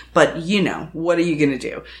minutes. But, you know, what are you gonna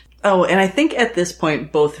do? Oh, and I think at this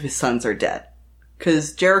point both of his sons are dead.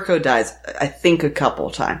 Because Jericho dies, I think, a couple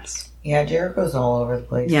times. Yeah, Jericho's all over the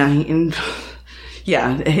place. Yeah,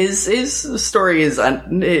 his story is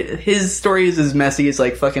as messy as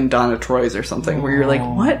like fucking Donna Troy's or something. Where you're like,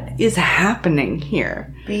 what is happening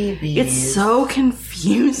here? Babies. It's so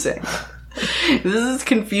confusing. This is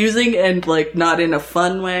confusing and like not in a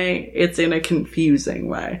fun way. It's in a confusing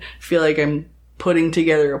way. I feel like I'm putting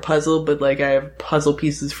together a puzzle, but like I have puzzle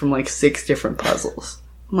pieces from like 6 different puzzles.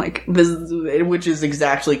 Like, which is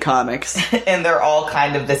exactly comics. And they're all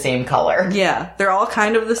kind of the same color. Yeah, they're all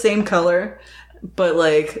kind of the same color, but,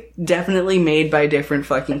 like, definitely made by different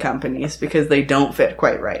fucking companies because they don't fit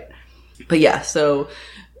quite right. But yeah, so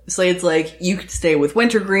Slade's like, you could stay with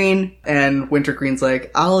Wintergreen, and Wintergreen's like,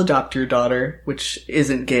 I'll adopt your daughter, which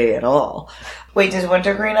isn't gay at all. Wait, does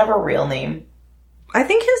Wintergreen have a real name? I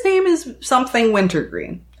think his name is something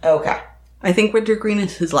Wintergreen. Okay. I think Wintergreen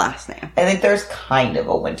is his last name. I think there's kind of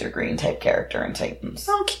a Wintergreen type character in Titans.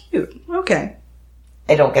 Oh, cute. Okay.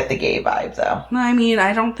 I don't get the gay vibe, though. I mean,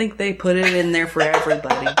 I don't think they put it in there for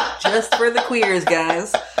everybody. Just for the queers,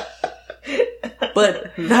 guys.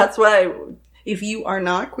 But that's why, if you are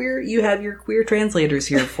not queer, you have your queer translators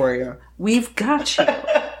here for you. We've got you.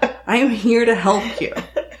 I'm here to help you.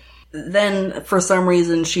 Then, for some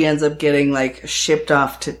reason, she ends up getting, like, shipped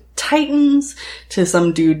off to Titans to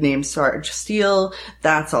some dude named Sarge Steel.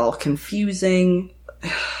 That's all confusing.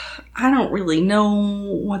 I don't really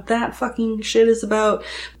know what that fucking shit is about.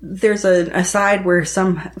 There's an aside where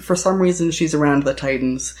for some reason she's around the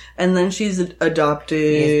Titans, and then she's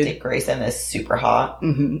adopted. Dick Grayson is super hot.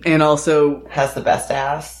 Mm-hmm. And also has the best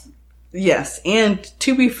ass. Yes, and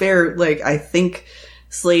to be fair, like, I think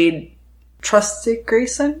Slade trusts Dick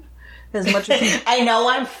Grayson as much as he... I know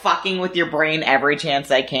I'm fucking with your brain every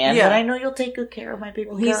chance I can, but I know you'll take good care of my baby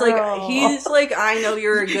girl. He's like, I know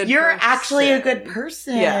you're a good You're person. actually a good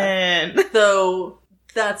person. Yeah. Though,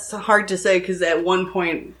 that's hard to say, because at one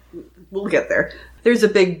point, we'll get there. There's a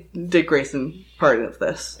big Dick Grayson part of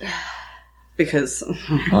this. Because...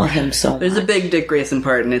 I love him so much. There's a big Dick Grayson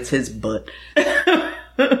part, and it's his butt.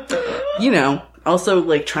 You know, also,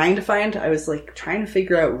 like, I was, like, trying to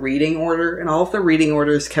figure out reading order, and all of the reading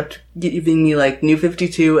orders kept giving me, like, New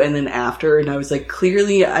 52 and then after, and I was like,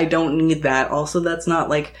 clearly I don't need that. Also, that's not,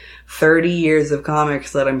 like, 30 years of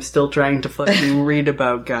comics that I'm still trying to fucking read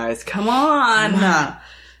about, guys. Come on!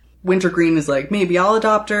 Wintergreen is like, maybe I'll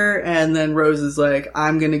adopt her, and then Rose is like,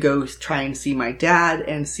 I'm gonna go try and see my dad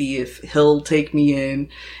and see if he'll take me in,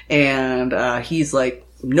 and he's like,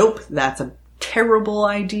 nope, that's a terrible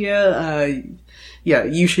idea. Yeah,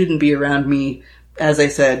 you shouldn't be around me. As I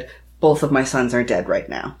said, both of my sons are dead right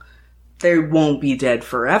now. They won't be dead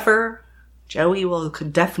forever. Joey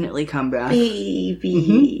could definitely come back.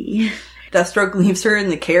 Baby. Mm-hmm. Deathstroke leaves her in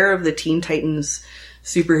the care of the Teen Titans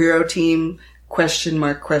superhero team. ? Why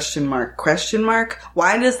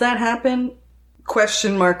does that happen? ?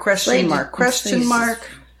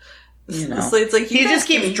 You know. Slade's like, he just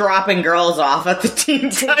keeps dropping girls off at the Teen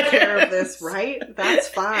Titans. Take care of this, right? That's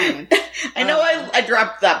fine. I know I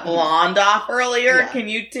dropped that blonde off earlier. Yeah. Can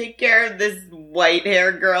you take care of this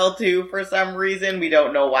white-haired girl, too, for some reason? We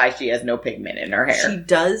don't know why she has no pigment in her hair. She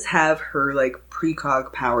does have her, like,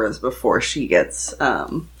 precog powers before she gets,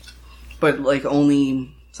 but, like,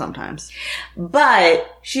 only sometimes.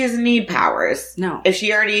 But she doesn't need powers. No. If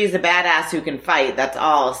she already is a badass who can fight, that's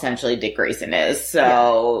all essentially Dick Grayson is,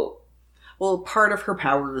 so... Yeah. Well, part of her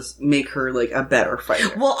powers make her, like, a better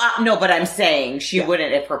fighter. Well, no, but I'm saying she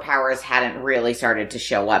wouldn't if her powers hadn't really started to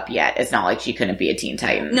show up yet. It's not like she couldn't be a Teen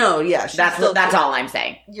Titan. No, yeah. That's all I'm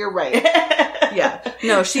saying. You're right. Yeah.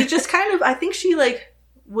 No, she just kind of, I think she, like,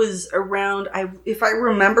 was around, if I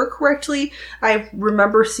remember correctly, I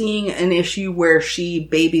remember seeing an issue where she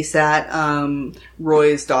babysat,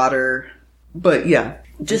 Roy's daughter. But, yeah.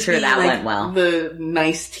 Just sure that went well. The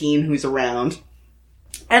nice teen who's around.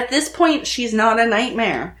 At this point, she's not a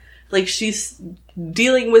nightmare. Like, she's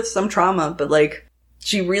dealing with some trauma, but, like,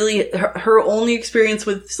 she really, her only experience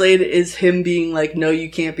with Slade is him being like, no, you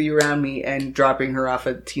can't be around me, and dropping her off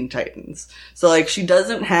at Teen Titans. So, like, she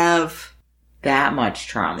doesn't have that much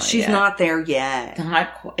trauma. She's not there yet.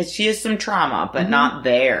 She has some trauma, but not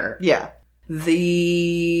there. Yeah.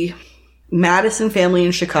 The Madison family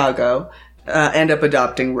in Chicago end up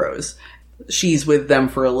adopting Rose. She's with them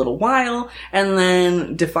for a little while, and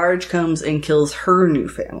then Defarge comes and kills her new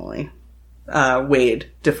family. Wade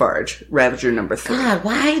Defarge, Ravager number 3. God,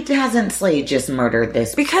 why hasn't Slade just murdered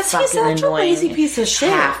this? Because he's such a lazy piece of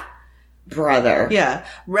shit. Brother. Yeah.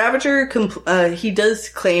 Ravager, he does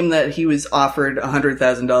claim that he was offered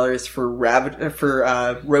 $100,000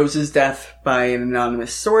 for Rose's death by an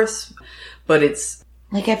anonymous source, but it's...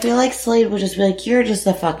 Like, I feel like Slade would just be like, you're just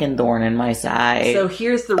a fucking thorn in my side. So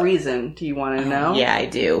here's the reason. Do you want to know? Yeah, I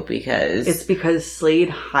do, because... It's because Slade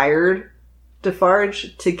hired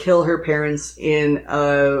Defarge to kill her parents in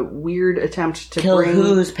a weird attempt to kill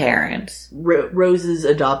whose parents? Rose's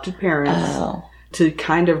adopted parents. Oh. To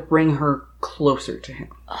kind of bring her closer to him.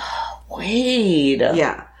 Oh, Wade.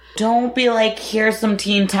 Yeah. Don't be like, here's some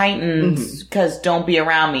Teen Titans, because don't be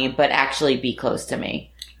around me, but actually be close to me.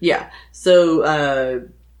 Yeah. So,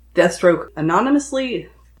 Deathstroke anonymously,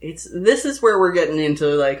 this is where we're getting into,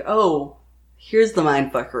 like, oh, here's the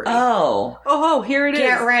mindfuckery. Oh, here it is.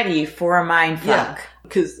 Get ready for a mindfuck. Yeah.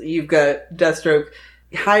 Because you've got Deathstroke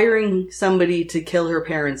hiring somebody to kill her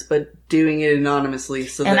parents, but doing it anonymously.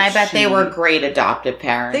 And I bet they were great adoptive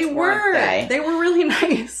parents. They were. They? They were really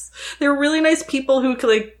nice. They were really nice people who,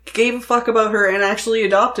 like, gave a fuck about her and actually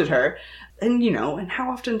adopted her. And, you know, and how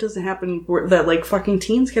often does it happen that, like, fucking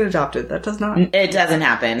teens get adopted? That does not. It doesn't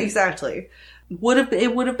happen. Exactly. It would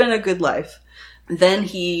have been a good life. Then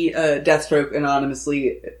he, Deathstroke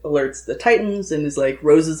anonymously alerts the Titans and is like,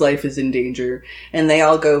 Rose's life is in danger. And they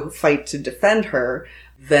all go fight to defend her.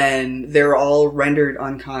 Then they're all rendered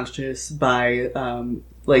unconscious by,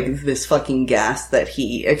 like, this fucking gas that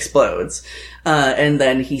he explodes. And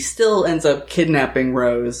then he still ends up kidnapping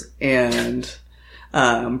Rose and...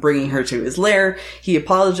 bringing her to his lair. He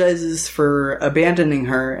apologizes for abandoning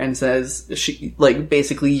her and says,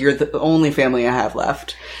 basically, you're the only family I have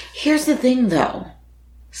left. Here's the thing, though,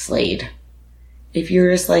 Slade. If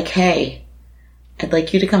you're just like, hey, I'd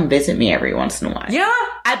like you to come visit me every once in a while. Yeah.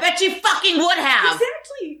 I bet you fucking would have.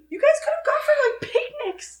 Exactly. You guys could have gone for,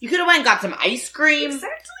 picnics. You could have went and got some ice cream.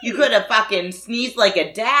 Exactly. You could have fucking sneezed like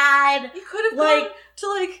a dad. You could have gone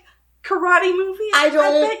to, karate movies. I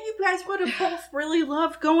bet you guys would have both really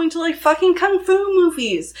loved going to, fucking kung fu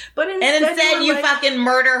movies. But instead you fucking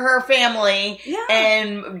murder her family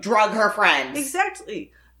and drug her friends.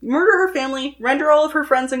 Exactly. Murder her family, render all of her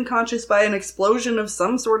friends unconscious by an explosion of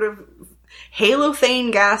some sort of halothane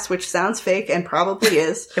gas, which sounds fake and probably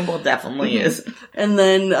is. It will definitely is. And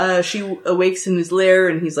then she awakes in his lair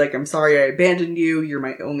and he's like, I'm sorry I abandoned you. You're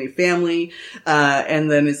my only family. And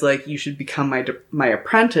then is like, you should become my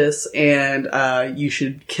apprentice and you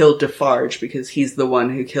should kill Defarge because he's the one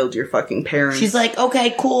who killed your fucking parents. She's like,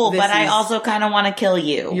 okay, cool, but I also kind of want to kill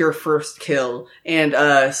you. Your first kill.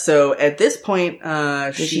 And so at this point,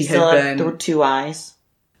 she had been... 2 eyes?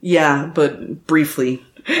 Yeah, but briefly.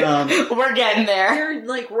 We're getting there.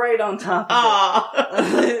 You're right on top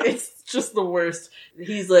of it. It's just the worst.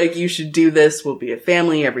 He's like, you should do this. We'll be a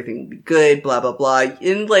family. Everything will be good. Blah, blah, blah.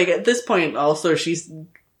 And at this point also she's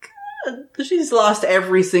lost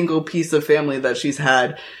every single piece of family that she's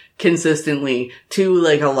had consistently to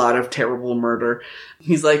a lot of terrible murder.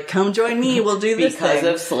 He's like, come join me, we'll do this because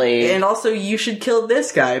thing. Of Slade. And also you should kill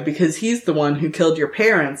this guy because he's the one who killed your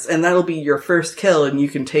parents and that'll be your first kill and you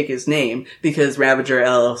can take his name because Ravager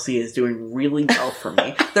LLC is doing really well for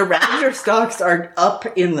me. The Ravager stocks are up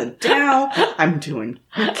in the Dow. I'm doing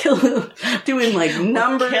numbers. Killing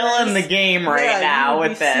the game now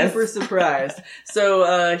with this. Super surprised.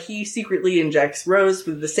 So he secretly injects Rose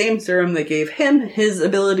with the same serum that gave him his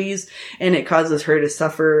abilities and it causes her to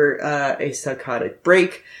suffer a psychotic break.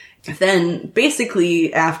 Then,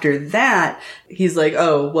 basically, after that, he's like,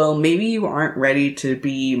 oh, well, maybe you aren't ready to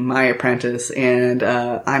be my apprentice, and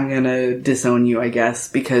I'm gonna disown you, I guess,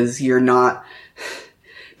 because you're not...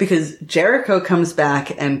 Because Jericho comes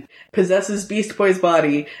back and possesses Beast Boy's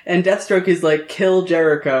body, and Deathstroke is like, kill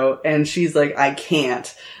Jericho, and she's like, I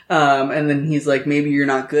can't. And then he's like, maybe you're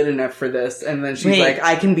not good enough for this, and then she's like,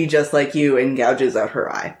 I can be just like you, and gouges out her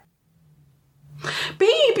eye.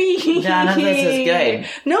 Baby! None of this is good.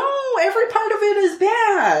 No, every part of it is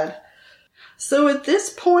bad. So at this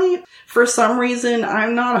point, for some reason,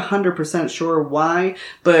 I'm not 100% sure why,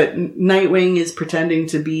 but Nightwing is pretending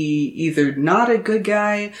to be either not a good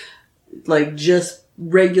guy, just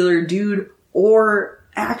regular dude, or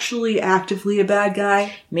actually actively a bad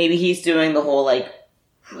guy. Maybe he's doing the whole,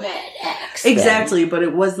 Red X. Exactly, but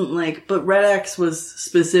it wasn't but Red X was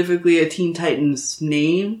specifically a Teen Titans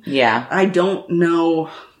name. Yeah. I don't know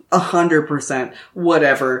 100%.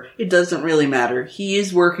 Whatever. It doesn't really matter. He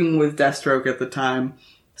is working with Deathstroke at the time.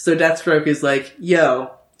 So Deathstroke is like,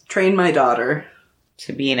 yo, train my daughter.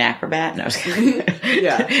 To be an acrobat? No, I was kidding.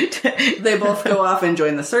 Yeah. They both go off and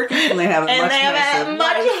join the circus and they have a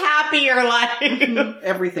much happier life.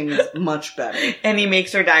 Everything is much better. And he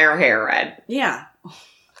makes her dye her hair red. Yeah.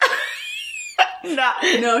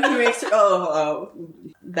 No, he makes her... Oh,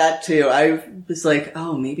 that too. I was like,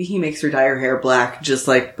 oh, maybe he makes her dye her hair black, just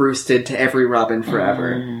like Bruce did to every Robin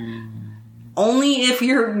forever. Only if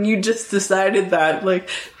you just decided that,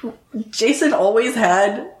 Jason always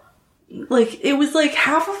had... it was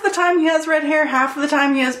half of the time he has red hair, half of the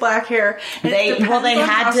time he has black hair. And they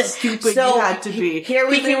had to. Stupid you had to be. Here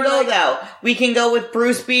we can go though. We can go with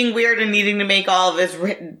Bruce being weird and needing to make all of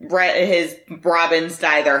his Robins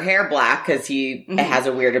dye their hair black because he has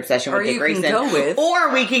a weird obsession with Dick Grayson.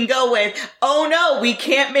 Or we can go with, oh no, we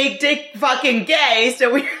can't make Dick fucking gay,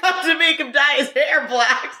 so we have to make him dye his hair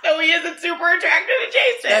black so he isn't super attracted to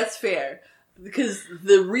Jason. That's fair. Because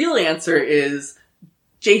the real answer is,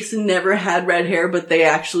 Jason never had red hair, but they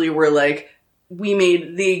actually were we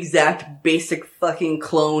made the exact basic fucking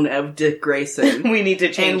clone of Dick Grayson. We need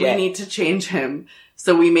to change we need to change him.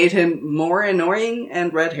 So we made him more annoying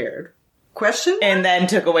and red-haired. Question? And then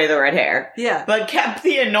took away the red hair. Yeah. But kept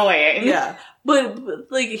the annoying. Yeah. But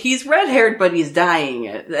he's red-haired, but he's dyeing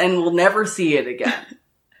it, and we'll never see it again.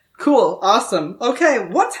 Cool. Awesome. Okay,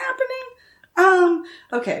 what's happening?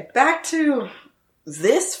 Okay, back to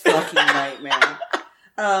this fucking nightmare.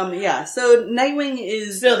 Yeah, so Nightwing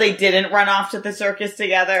is... So they didn't run off to the circus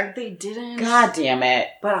together? They didn't. God damn it.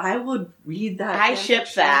 But I would read that. I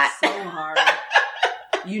shipped that. So hard.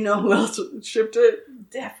 You know who else shipped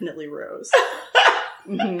it? Definitely Rose.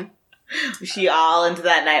 Mm-hmm. Was she all into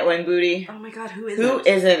that Nightwing booty? Oh my god, who isn't? Who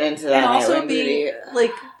isn't into that and Nightwing also booty?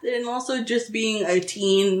 and also just being a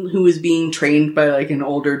teen who is being trained by, like, an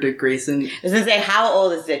older Dick Grayson. I was gonna say, how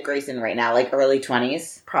old is Dick Grayson right now? Like, early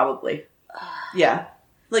 20s? Probably. Yeah.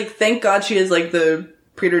 Like, thank God she has, like, the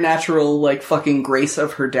preternatural, like, fucking grace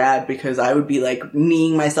of her dad, because I would be, like,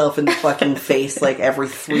 kneeing myself in the fucking face, like, every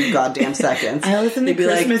 3 goddamn seconds. I listen to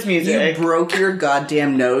Christmas music. You broke your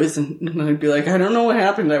goddamn nose, and I'd be like, I don't know what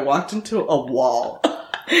happened. I walked into a wall.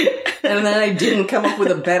 And then I didn't come up with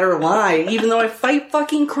a better lie, even though I fight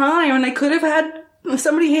fucking crime, and I could have had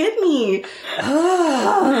somebody hit me.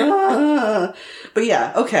 But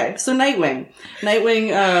yeah, okay. So Nightwing,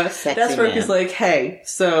 Deathstroke is like, hey,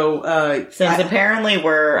 so, since apparently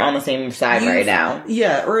we're on the same side right now.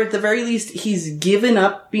 Yeah, or at the very least, he's given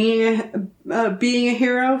up being a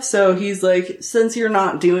hero, so he's like, since you're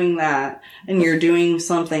not doing that, and you're doing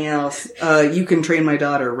something else, you can train my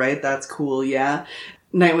daughter, right? That's cool, yeah?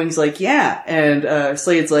 Nightwing's like, yeah. And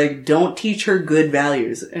Slade's like, don't teach her good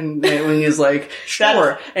values. And Nightwing is like,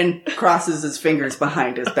 sure. And crosses his fingers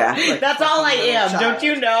behind his back. Like, that's all I am. Child. Don't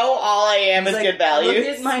you know all I am is like, good values?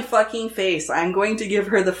 Look at my fucking face. I'm going to give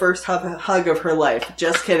her the first hug of her life.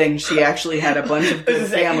 Just kidding. She actually had a bunch of good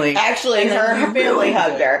family. Actually, her family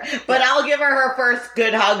hugged her. But I'll give her first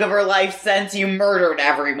good hug of her life since you murdered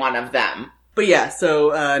every one of them. But yeah, so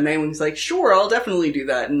Nightwing's like, sure, I'll definitely do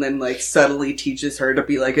that, and then, like, subtly teaches her to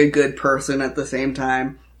be, like, a good person at the same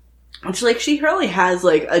time. Which, like, she really has,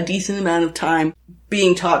 like, a decent amount of time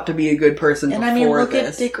being taught to be a good person and before I mean, look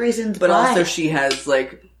this. At Dick Grayson's butt. But also she has,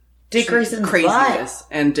 like, Dick Grayson's craziness. butt.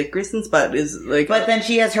 And Dick Grayson's butt is, like... But then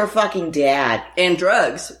she has her fucking dad. And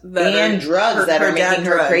drugs. That are making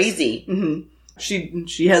her crazy. Mm-hmm.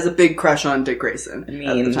 She has a big crush on Dick Grayson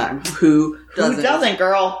at the time. Who doesn't,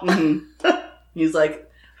 girl? Mm-hmm. He's like,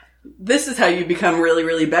 this is how you become really,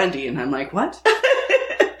 really bendy. And I'm like, what?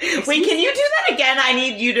 Wait, can you do that again? I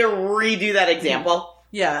need you to redo that example.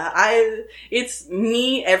 Yeah, it's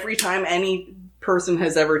me every time any person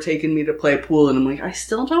has ever taken me to play pool, and I'm like, I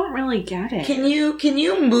still don't really get it. Can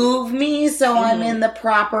you move me so I'm in the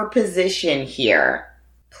proper position here?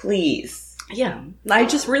 Please. Yeah, I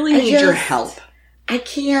just really need your help. I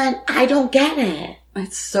don't get it.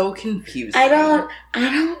 It's so confusing. I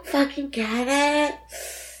don't fucking get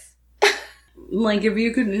it. Like, if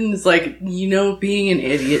you could, it's like, you know, being an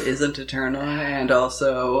idiot isn't a turn on, and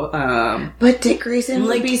also, but Dick Grayson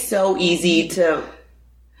would be so easy to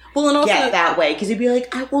get that way, because he'd be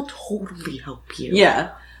like, I will totally help you.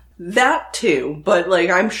 Yeah. That too, but, like,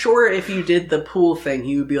 I'm sure if you did the pool thing,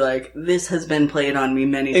 he would be like, this has been played on me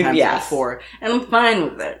many times before, and I'm fine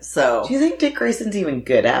with it, so. Do you think Dick Grayson's even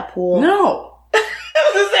good at pool? No.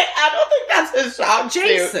 I was gonna say, I don't think that's his shock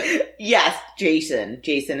Jason. Suit. Yes, Jason.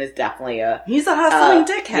 Jason is definitely he's a hustling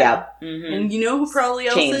dickhead. Yeah. Mm-hmm. And you know who probably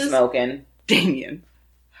else Chain is? smoking. Damien.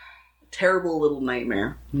 Terrible little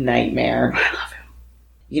nightmare. Nightmare. I love him.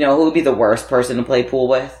 You know who would be the worst person to play pool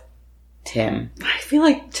with? Tim. I feel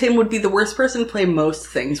like Tim would be the worst person to play most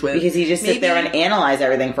things with. Because he just sit there and analyze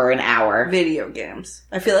everything for an hour. Video games.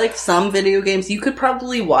 I feel like some video games, you could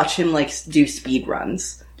probably watch him, like, do speed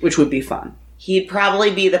runs, which would be fun. He'd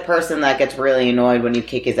probably be the person that gets really annoyed when you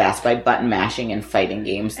kick his ass by button mashing and fighting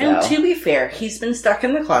games, though. And to be fair, he's been stuck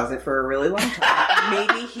in the closet for a really long time.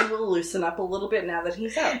 Maybe he will loosen up a little bit now that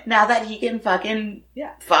he's out. Now that he can fucking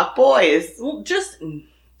fuck boys. Well, just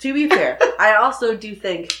to be fair, I also do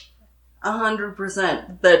think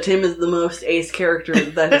 100% that Tim is the most Ace character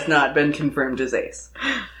that has not been confirmed as Ace.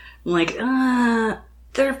 I'm like,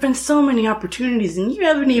 there have been so many opportunities, and you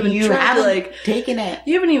haven't even taken it.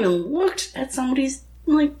 You haven't even looked at somebody's,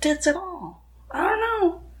 like, tits at all. I don't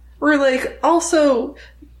know. Or, like, also,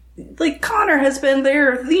 like, Connor has been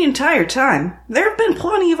there the entire time. There have been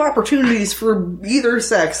plenty of opportunities for either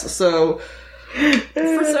sex, so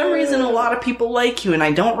for some reason a lot of people like you, and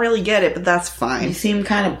I don't really get it, but that's fine. You seem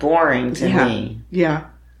kind of boring to me. Yeah.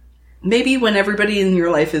 Maybe when everybody in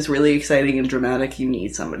your life is really exciting and dramatic, you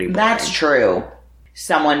need somebody boring. That's true.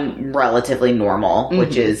 Someone relatively normal,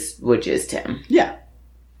 which is Tim. Yeah.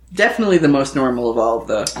 Definitely the most normal of all of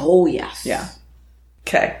the... Oh, yes. Yeah.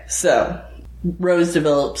 Okay, so Rose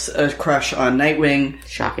develops a crush on Nightwing.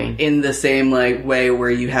 Shocking. In the same, like, way where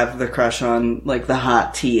you have the crush on, like, the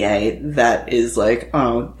hot TA that is like,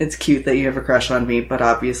 oh, it's cute that you have a crush on me, but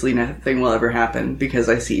obviously nothing will ever happen because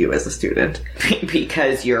I see you as a student.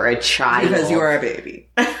 Because you're a child. Because you are a baby.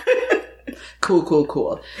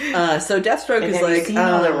 Cool. So Deathstroke is like, seen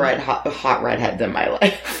all the hot redheads in my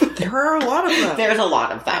life. There are a lot of them. There's a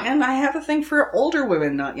lot of them. And I have a thing for older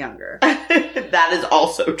women, not younger. That is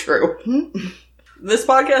also true. This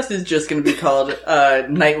podcast is just going to be called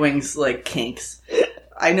Nightwing's, like, kinks.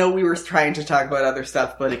 I know we were trying to talk about other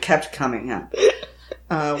stuff, but it kept coming up.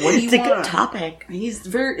 What do you want? It's a good topic.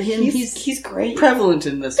 He's great. Prevalent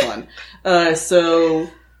in this one. So,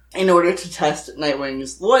 in order to test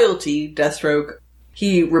Nightwing's loyalty, Deathstroke,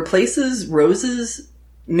 he replaces Rose's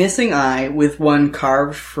missing eye with one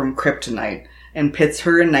carved from kryptonite and pits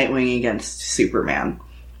her and Nightwing against Superman.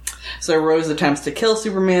 So Rose attempts to kill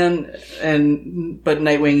Superman, but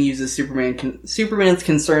Nightwing uses Superman's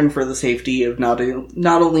concern for the safety of not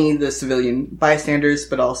only the civilian bystanders,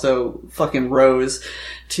 but also fucking Rose,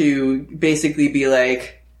 to basically be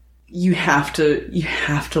like, you have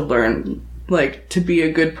to learn, like, to be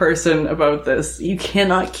a good person about this. You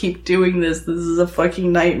cannot keep doing this. This is a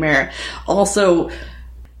fucking nightmare. Also,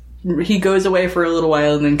 he goes away for a little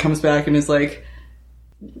while and then comes back and is like,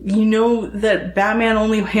 you know that Batman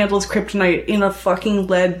only handles kryptonite in a fucking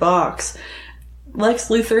lead box. Lex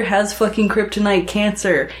Luthor has fucking kryptonite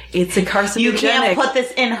cancer. It's a carcinogenic. You can't put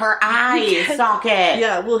this in her eye socket.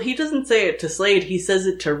 Yeah, well, he doesn't say it to Slade. He says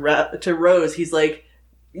it to Rose. He's like,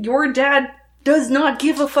 your dad does not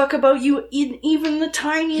give a fuck about you in even the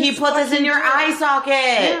tiniest. He put this in your eye socket.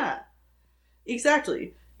 Yeah,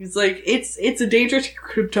 exactly. He's like, it's a danger to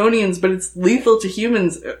Kryptonians, but it's lethal to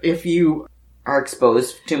humans if you are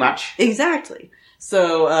exposed too much. Exactly.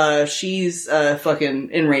 So, she's,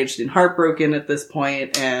 fucking enraged and heartbroken at this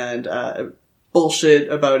point and,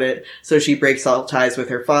 bullshit about it. So she breaks all ties with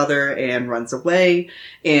her father and runs away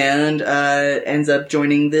and, ends up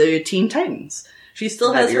joining the Teen Titans. She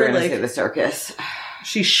still has her, like, the circus.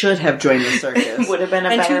 She should have joined the circus. Would have been a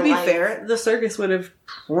better And to be life. fair, the circus would have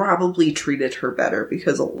probably treated her better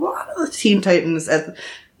because a lot of the Teen Titans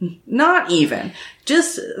not even.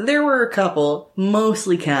 Just, there were a couple,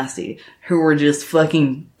 mostly Cassie, who were just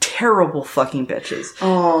fucking terrible fucking bitches.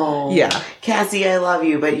 Oh. Yeah. Cassie, I love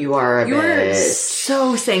you, but you are a bitch. You're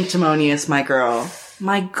so sanctimonious, my girl.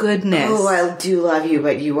 My goodness. Oh, I do love you,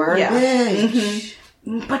 but you are a bitch.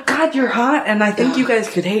 Mm-hmm. But God, you're hot, and I think you guys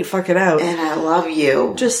could fuck it out. And I love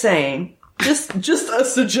you. Just saying. Just a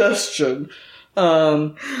suggestion.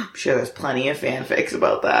 I'm sure there's plenty of fanfics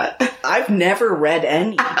about that. I've never read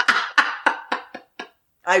any.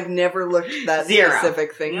 I've never looked that Zero.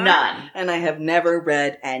 specific thing up. None. And I have never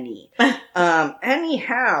read any.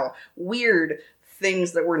 Anyhow, weird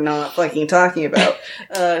things that we're not fucking talking about.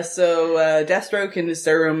 So Deathstroke and his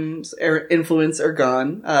serum's influence are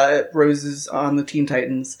gone. Rose is on the Teen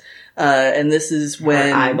Titans. And this is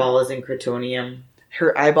when... Her eyeball is in Kryptonium.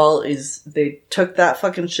 Her eyeball is... They took that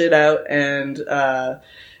fucking shit out and...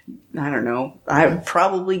 I don't know. I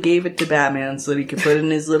probably gave it to Batman so that he could put it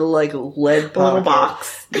in his little, like, lead pocket. Little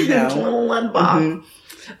box. You know? Little lead box.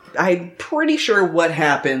 Mm-hmm. I'm pretty sure what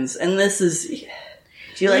happens, and this is...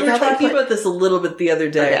 Do you like we were how talking about this a little bit the other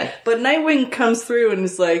day, okay. But Nightwing comes through and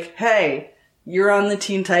is like, hey, you're on the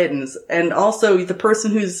Teen Titans. And also, the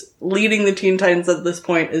person who's leading the Teen Titans at this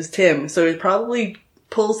point is Tim. So he probably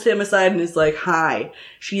pulls Tim aside and is like, hi,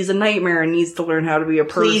 she's a nightmare and needs to learn how to be a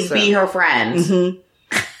person. Please be her friend. Mm-hmm.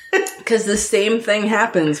 Because the same thing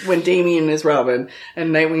happens when Damian is Robin, and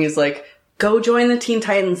Nightwing is like, go join the Teen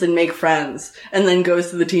Titans and make friends. And then goes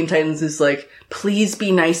to the Teen Titans and is like, please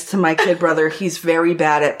be nice to my kid brother. He's very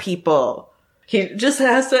bad at people. He just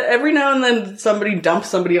has to, every now and then somebody dumps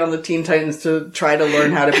somebody on the Teen Titans to try to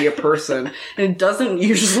learn how to be a person. And it doesn't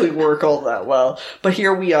usually work all that well. But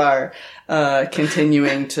here we are,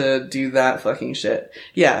 continuing to do that fucking shit.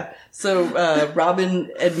 Yeah. So, Robin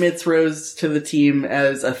admits Rose to the team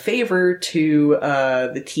as a favor to,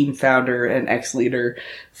 the team founder and ex-leader,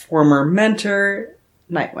 former mentor,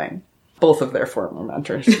 Nightwing. Both of their former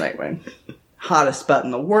mentors, Nightwing. Hottest butt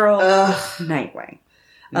in the world, Nightwing.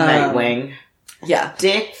 Nightwing. Yeah.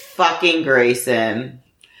 Dick fucking Grayson.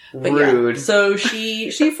 But rude. Yeah. So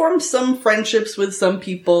she formed some friendships with some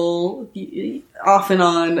people off and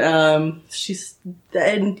on. And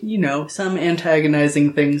some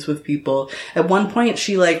antagonizing things with people. At one point,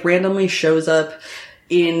 she like randomly shows up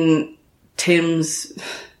in Tim's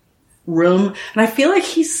room, and I feel like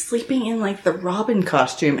he's sleeping in like the Robin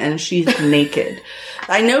costume, and she's naked.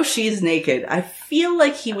 I know she's naked. I feel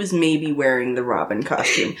like he was maybe wearing the Robin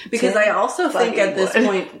costume because I also think at this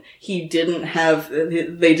point they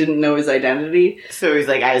didn't know his identity. So he's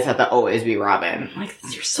like, I just have to always be Robin. Like,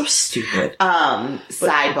 you're so stupid.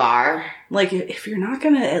 Sidebar. Like, if you're not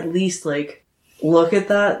gonna at least like look at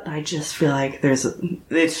that, I just feel like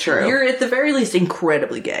it's true. You're at the very least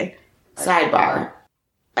incredibly gay. Sidebar.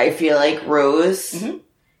 I feel like Rose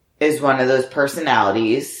is one of those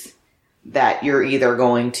personalities that you're either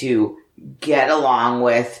going to get along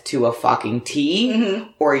with to a fucking T,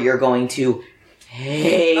 or you're going to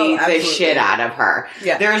hate the shit out of her.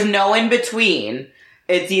 Yeah. There's no in between.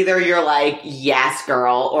 It's either you're like, yes,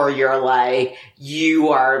 girl, or you're like, you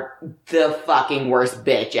are the fucking worst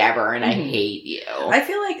bitch ever, and I hate you. I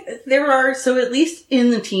feel like there are, so at least in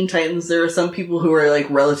the Teen Titans, there are some people who are, like,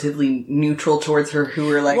 relatively neutral towards her,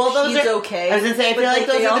 who are like, well, she's okay. I was gonna say, I feel like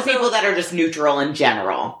those are the people that are just neutral in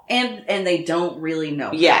general. And they don't really know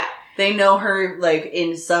her. Yeah. They know her, like,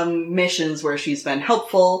 in some missions where she's been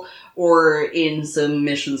helpful, or in some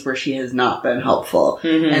missions where she has not been helpful.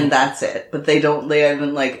 And that's it. But they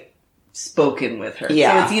haven't, like, spoken with her.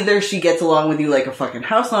 Yeah. So it's either she gets along with you like a fucking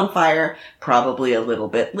house on fire, probably a little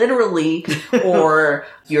bit literally, or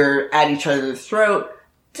you're at each other's throat,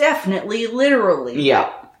 definitely literally.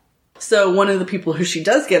 Yeah. So one of the people who she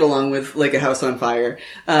does get along with like a house on fire,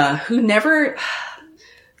 who never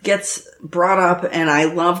gets brought up, and I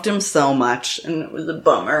loved him so much, and it was a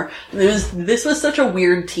bummer. This was such a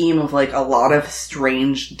weird team of, like, a lot of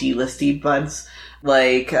strange D-listy buds.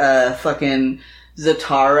 Like, fucking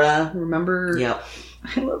Zatara, remember? Yep.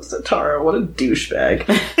 I love Zatara, what a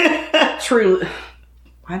douchebag. Truly.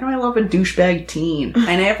 Why do I love a douchebag teen?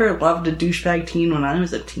 I never loved a douchebag teen when I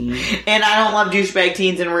was a teen. And I don't love douchebag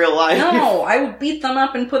teens in real life. No, I would beat them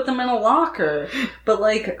up and put them in a locker. But,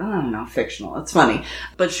 like, I don't know, fictional. It's funny.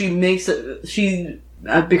 But she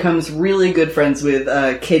becomes really good friends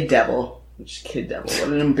with Kid Devil. Kid Devil,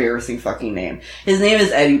 what an embarrassing fucking name. His name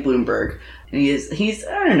is Eddie Bloomberg. And he's,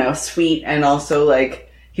 I don't know, sweet, and also, like,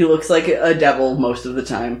 he looks like a devil most of the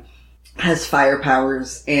time. Has fire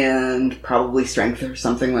powers and probably strength or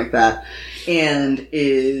something like that, and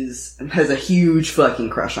has a huge fucking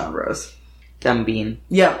crush on Rose. Dumb bean.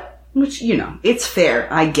 Yeah. Which, you know, it's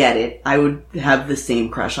fair. I get it. I would have the same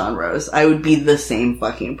crush on Rose. I would be the same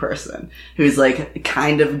fucking person who's like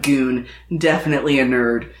kind of goon, definitely a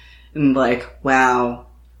nerd, and like, wow,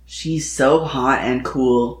 she's so hot and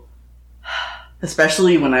cool.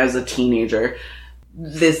 Especially when I was a teenager.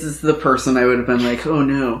 This is the person I would have been like, oh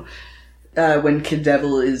no. When Kid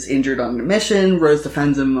Devil is injured on a mission, Rose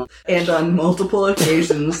defends him, and on multiple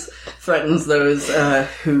occasions threatens those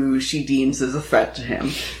who she deems as a threat to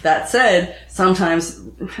him. That said, sometimes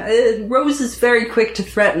Rose is very quick to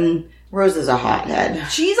threaten. Rose is a hothead.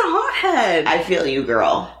 She's a hothead. I feel you,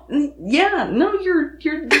 girl. Yeah, no, you're.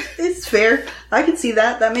 It's fair. I can see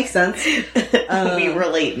that. That makes sense. We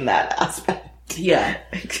relate in that aspect. Yeah.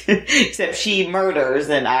 Except she murders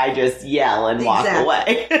and I just yell and walk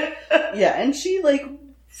away. Yeah, and she, like,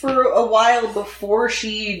 for a while before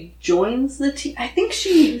she joins the team, I think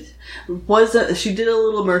she did a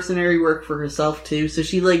little mercenary work for herself, too, so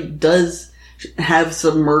she, like, does have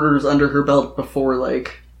some murders under her belt before,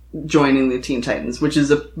 like, joining the Teen Titans, which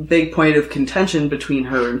is a big point of contention between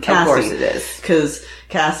her and Cassie. Of course it is. Because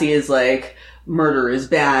Cassie is like, murder is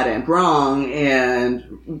bad and wrong,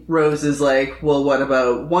 and Rose is like, well, what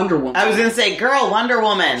about Wonder Woman? I was gonna say, girl, Wonder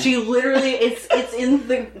Woman. She literally, it's in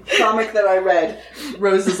the comic that I read.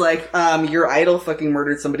 Rose is like, your idol fucking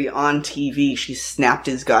murdered somebody on TV. She snapped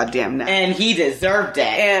his goddamn neck. And he deserved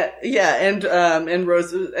it. And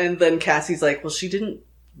Rose, and then Cassie's like, well, she didn't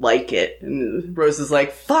like it. And Rose is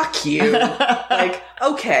like, fuck you. Like,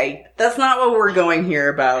 okay, that's not what we're going here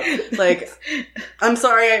about. Like, I'm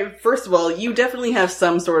sorry, first of all, you definitely have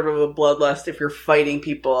some sort of a bloodlust if you're fighting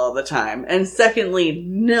people all the time. And secondly,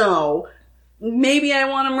 no, maybe I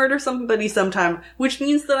want to murder somebody sometime, which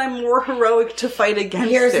means that I'm more heroic to fight against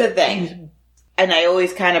Here's the thing, and I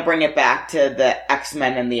always kind of bring it back to the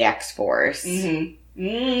X-Men and the X-Force. Mm-hmm.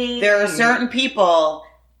 Mm-hmm. There are certain people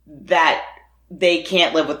that they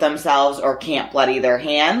can't live with themselves or can't bloody their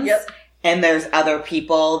hands. Yep. And there's other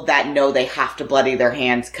people that know they have to bloody their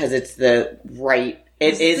hands because it's the right,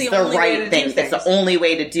 it is the right thing. It's the only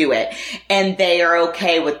way to do it. And they are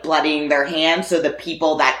okay with bloodying their hands, so the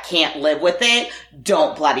people that can't live with it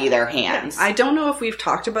don't bloody their hands. I don't know if we've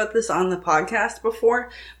talked about this on the podcast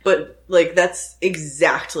before, but, like, that's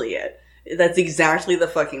exactly it. That's exactly the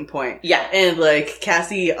fucking point. Yeah. And, like,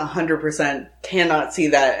 Cassie 100% cannot see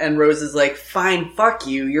that, and Rose is like, fine, fuck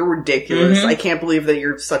you, you're ridiculous. Mm-hmm. I can't believe that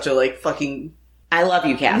you're such a, like, fucking... I love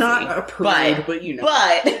you, Cassie. Not a prude, but you know.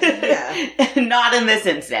 But, yeah. Not in this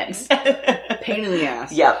instance. Pain in the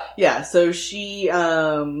ass. Yep. Yeah, so she,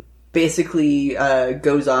 basically,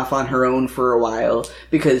 goes off on her own for a while,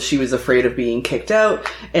 because she was afraid of being kicked out,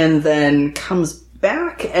 and then comes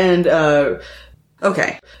back and,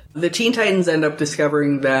 okay. The Teen Titans end up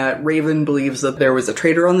discovering that Raven believes that there was a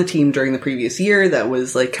traitor on the team during the previous year that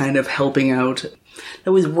was, like, kind of helping out,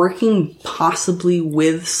 that was working possibly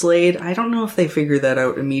with Slade. I don't know if they figured that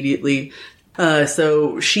out immediately.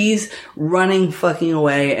 So she's running fucking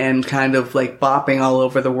away and kind of, like, bopping all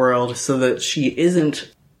over the world so that she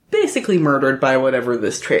isn't basically murdered by whatever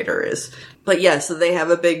this traitor is. But yeah, so they have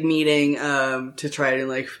a big meeting to try to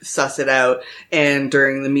like suss it out. And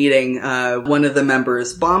during the meeting, one of the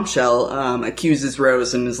members, Bombshell, accuses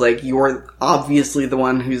Rose and is like, "You're obviously the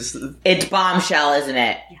one who's..." It's Bombshell, isn't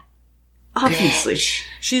it? Yeah. Obviously. Bitch.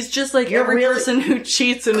 She's just like every person who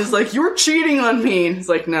cheats and is like, "You're cheating on me." And it's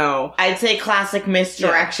like, no. I'd say classic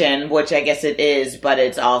misdirection, which I guess it is, but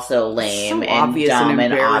it's also lame and dumb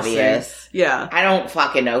and obvious. Yeah. I don't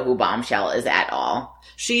fucking know who Bombshell is at all.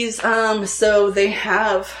 She's, so they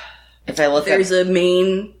have... If I look There's a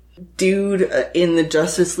main dude in the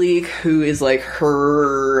Justice League who is like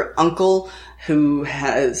her uncle, who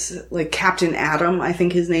has, like, Captain Atom, I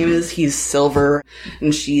think his name is. He's silver,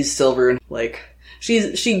 and she's silver, and, like,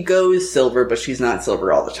 she goes silver, but she's not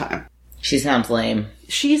silver all the time. She sounds lame.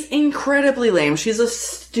 She's incredibly lame. She's a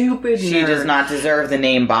stupid nerd. She does not deserve the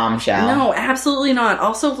name Bombshell. No, absolutely not.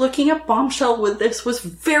 Also, looking up Bombshell with this was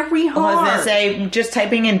very hard. I was gonna say, just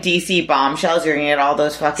typing in DC Bombshells, you're gonna get all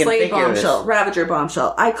those fucking Slade figures. Bombshell, Ravager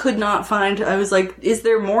Bombshell. I could not find... I was like, is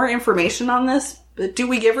there more information on this? Do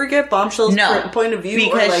we ever get Bombshell's point of view?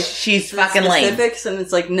 Because or like she's fucking lame. Specifics, and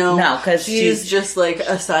it's like, no, because she's just like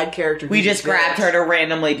a side character. We just grabbed her to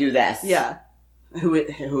randomly do this. Yeah. Who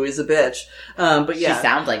is a bitch. But yeah. She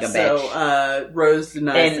sounds like a bitch. So, Rose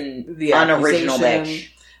denies the unoriginal bitch.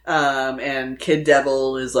 And Kid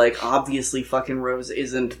Devil is like, obviously fucking Rose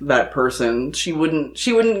isn't that person. She wouldn't,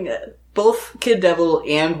 both Kid Devil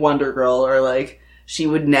and Wonder Girl are like, she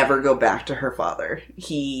would never go back to her father.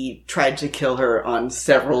 He tried to kill her on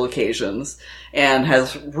several occasions and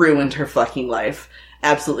has ruined her fucking life.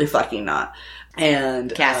 Absolutely fucking not.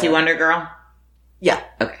 And Cassie Wonder Girl? Yeah.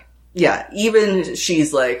 Okay. Yeah. Even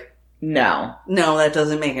she's like, no, that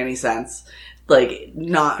doesn't make any sense. Like,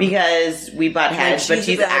 not... Because we butt heads, but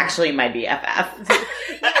she's actually my BFF.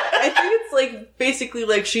 I think it's like, basically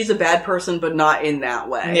like, she's a bad person, but not in that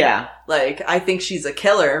way. Yeah. Like, I think she's a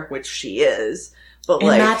killer, which she is. But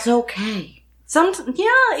like, and that's okay.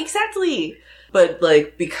 Yeah, exactly. But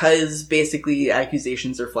like, because basically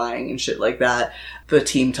accusations are flying and shit like that, the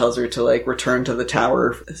team tells her to like return to the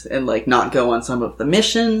tower and like not go on some of the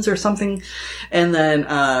missions or something. And then,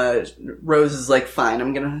 Rose is like,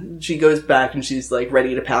 fine, she goes back and she's like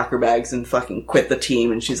ready to pack her bags and fucking quit the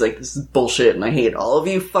team. And she's like, this is bullshit and I hate all of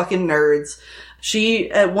you fucking nerds.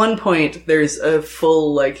 At one point, there's a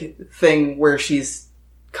full like thing where she's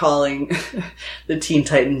calling the Teen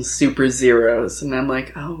Titans Super Zeros. And I'm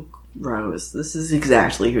like, oh, Rose, this is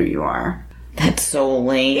exactly who you are. That's so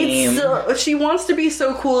lame. She wants to be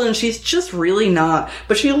so cool and she's just really not.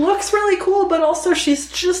 But she looks really cool, but also she's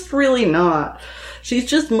just really not. She's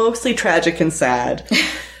just mostly tragic and sad.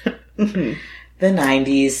 The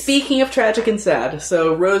 90s. Speaking of tragic and sad,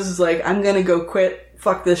 so Rose is like, I'm gonna go quit,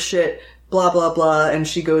 fuck this shit, blah blah blah, and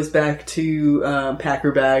she goes back to pack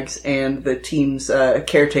her bags, and the team's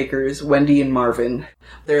caretakers, Wendy and Marvin,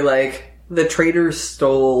 they're like, the traitors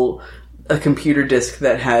stole a computer disk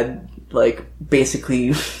that had, like,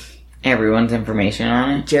 basicking everyone's information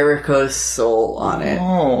on it. Jericho's soul on it.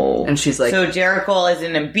 Oh. And she's like... So Jericho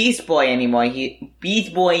isn't a Beast Boy anymore. He's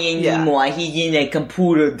in a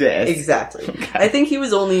computer disk. Exactly. Okay. I think he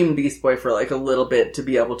was only in Beast Boy for, like, a little bit to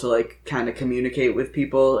be able to, like, kind of communicate with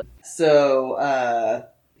people. So,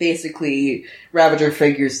 basically, Ravager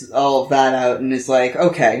figures all of that out and is like,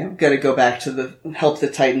 okay, I'm gonna go back to help the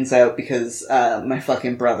Titans out because, my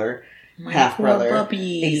fucking brother... half-brother.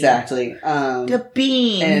 Puppy. Exactly. The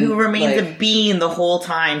Bean, who remains a Bean the whole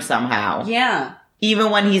time somehow. Yeah.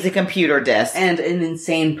 Even when he's a computer disk. And an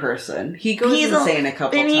insane person. He goes insane a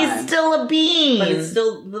couple times. And he's still a Bean.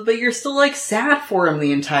 But you're still, like, sad for him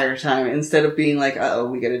the entire time, instead of being like, uh-oh,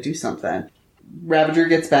 we gotta do something. Ravager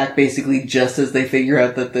gets back basically just as they figure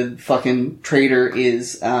out that the fucking traitor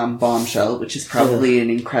is Bombshell, which is probably an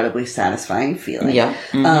incredibly satisfying feeling. Yeah.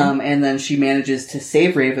 Mm-hmm. And then she manages to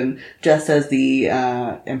save Raven just as the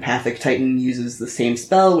empathic Titan uses the same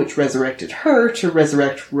spell which resurrected her to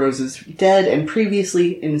resurrect Rose's dead and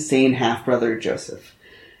previously insane half-brother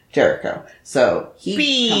Jericho. So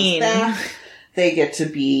he comes back. They get to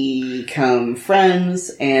become friends,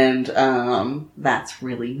 and that's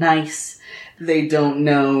really nice. They don't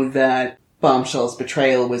know that Bombshell's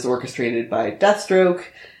betrayal was orchestrated by Deathstroke,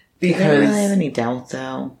 because... Do they really have any doubt,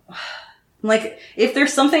 though? Like, if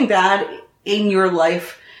there's something bad in your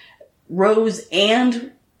life, Rose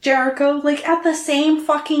and Jericho, like, at the same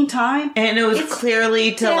fucking time... And it was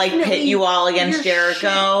clearly to, like, pit you all against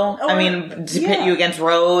Jericho. To pit you against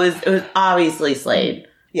Rose. It was obviously Slade.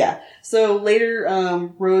 Yeah. So later,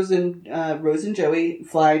 Rose and Joey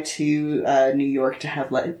fly to New York to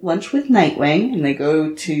have lunch with Nightwing, and they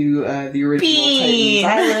go to the original Titans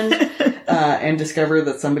Island and discover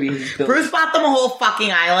that somebody has built. Bruce bought them a whole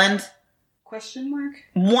fucking island. Question mark?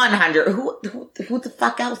 100. Who the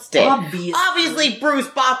fuck else did? Obviously, Bruce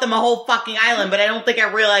bought them a whole fucking island, but I don't think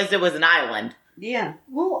I realized it was an island. Yeah.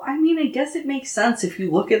 Well, I mean, I guess it makes sense if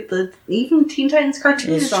you look at even Teen Titans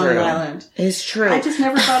cartoons on an island. It's true. I just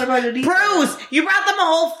never thought about it either. Bruce, you brought them a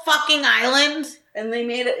whole fucking island? And they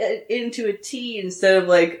made it into a T instead of,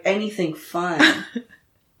 like, anything fun.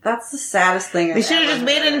 That's the saddest thing They should have just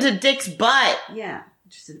made it into Dick's butt. Yeah.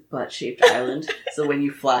 Just a butt-shaped island. So when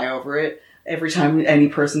you fly over it, every time any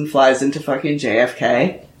person flies into fucking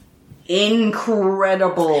JFK,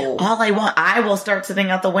 incredible. All I will start sitting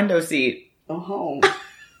out the window seat. Oh,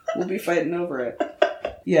 we'll be fighting over it.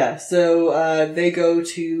 Yeah, so they go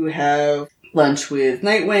to have lunch with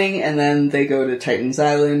Nightwing, and then they go to Titans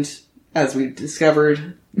Island, as we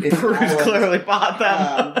discovered. Bruce clearly bought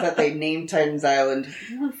them. That they named Titans Island.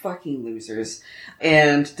 You're fucking losers.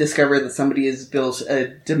 And discover that somebody has built a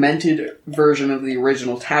demented version of the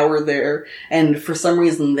original tower there. And for some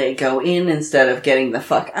reason they go in instead of getting the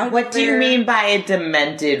fuck out. What do you mean by a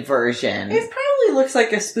demented version? It probably looks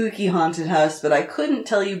like a spooky haunted house, but I couldn't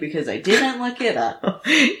tell you because I didn't look it up.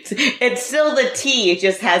 It's still the T, it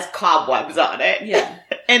just has cobwebs on it. Yeah.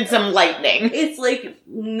 And some lightning. It's like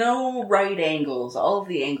no right angles. All of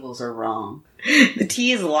the angles are wrong. The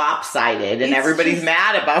T is lopsided and everybody's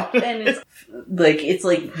mad about it. And it's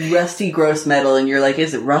like rusty gross metal and you're like,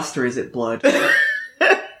 is it rust or is it blood?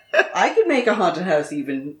 I could make a haunted house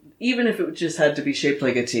even if it just had to be shaped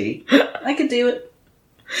like a T. I could do it.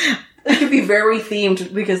 It could be very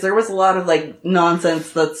themed because there was a lot of like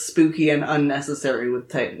nonsense that's spooky and unnecessary with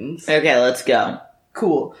Titans. Okay, let's go.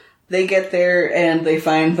 Cool. They get there and they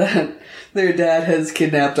find that their dad has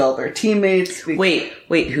kidnapped all their teammates. Wait,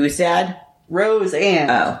 whose dad? Rose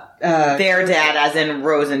and... their dad, as in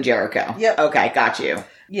Rose and Jericho. Yep. Okay, got you.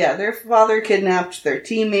 Yeah, their father kidnapped their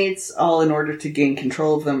teammates, all in order to gain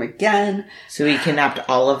control of them again. So he kidnapped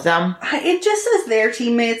all of them? It just says their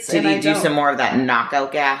teammates. Did he do some more of that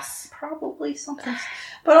knockout gas? Probably something.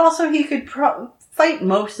 But also he could fight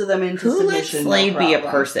most of them into submission. Who lets Slade be a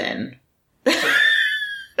person?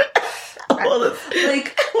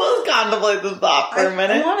 We'll contemplate this thought for a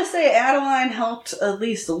minute. I want to say Adeline helped at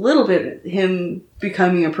least a little bit him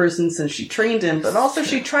becoming a person since she trained him, but also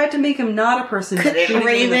she tried to make him not a person. Couldn't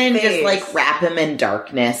Raven just like wrap him in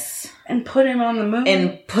darkness and put him on the moon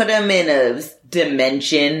and put him in a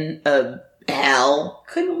dimension of hell?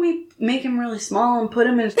 Couldn't we make him really small and put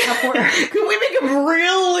him in his top order? Could we make him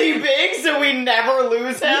really big so we never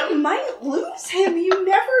lose him? We might lose him. You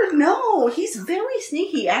never know. He's very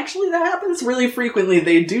sneaky. Actually, that happens really frequently.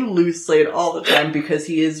 They do lose Slade all the time because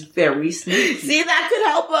he is very sneaky. See, that could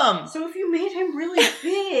help him. So if you made him really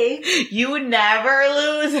big... you would never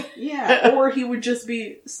lose him. Yeah, or he would just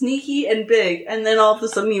be sneaky and big, and then all of a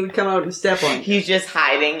sudden he would come out and step on you. He's just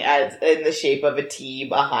hiding in the shape of a T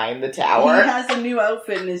behind the tower. He has a new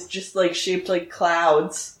outfit and is just like shaped like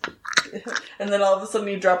clouds. And then all of a sudden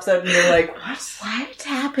he drops out and you're like, what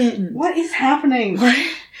happened? What is happening? What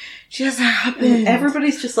just happened? And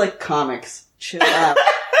everybody's just like, comics. Chill out.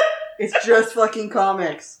 It's just fucking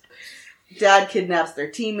comics. Dad kidnaps their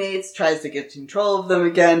teammates, tries to get control of them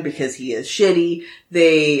again because he is shitty.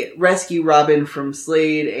 They rescue Robin from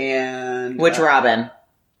Slade and... Which Robin?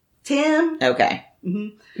 Tim. Okay.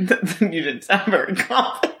 Mm-hmm. You didn't sound very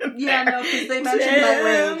confident. Yeah, no, because they mentioned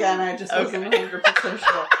Nightwing again. I just wasn't 100%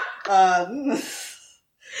 sure.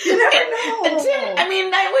 You never know. I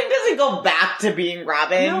mean, Nightwing doesn't go back to being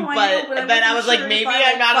Robin, no, but then I was like, maybe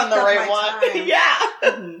I'm not on the right one. Yeah.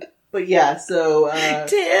 Mm-hmm. But yeah, so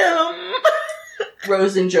Tim.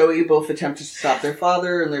 Rose and Joey both attempted to stop their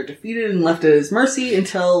father, and they're defeated and left at his mercy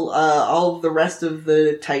until all of the rest of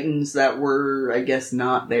the Titans that were, I guess,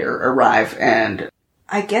 not there arrive. And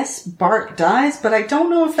I guess Bart dies, but I don't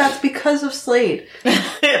know if that's because of Slade.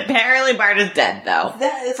 Apparently Bart is dead, though.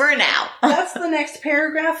 For now. That's the next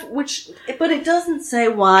paragraph, but it doesn't say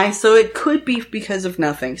why, so it could be because of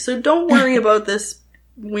nothing. So don't worry about this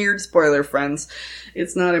weird spoiler, friends.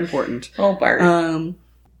 It's not important. Oh, Bart.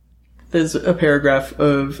 There's a paragraph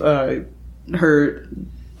of her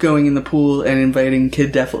going in the pool and inviting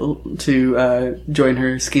Kid Devil to join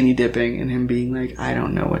her skinny dipping, and him being like, I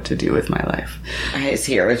don't know what to do with my life. I just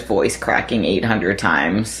hear his voice cracking 800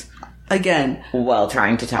 times. Again. While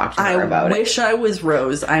trying to talk to her about it. I wish I was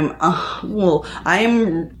Rose. I'm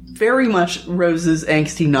very much Rose's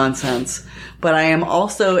angsty nonsense, but I am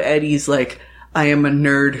also Eddie's, like, I am a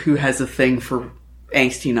nerd who has a thing for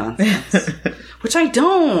angsty nonsense. Which I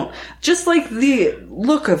don't. Just like the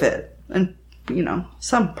look of it. And,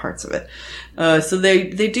 some parts of it. So they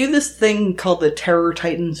do this thing called the Terror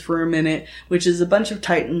Titans for a minute, which is a bunch of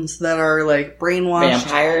titans that are like brainwashed.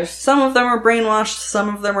 Vampires? Some of them are brainwashed,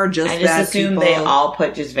 some of them are just bad people. I just assumed they all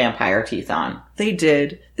put just vampire teeth on. They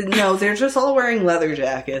did. No, they're just all wearing leather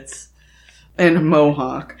jackets. And a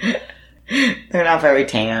mohawk. They're not very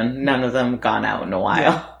tan. None of them gone out in a while.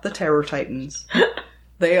 Yeah, the Terror Titans.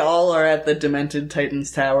 They all are at the Demented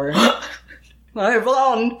Titans Tower. I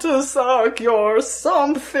want to suck your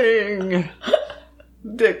something,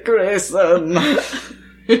 Dick Grayson.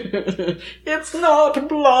 It's not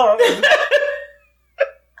blood.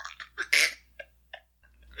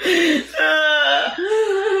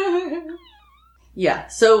 Yeah,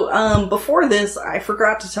 so before this, I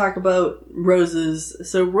forgot to talk about Rose's.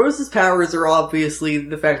 So Rose's powers are obviously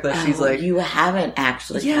the fact that she's like... You haven't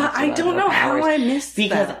actually talked about I don't know how I missed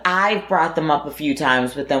because that. I've brought them up a few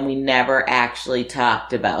times, but then we never actually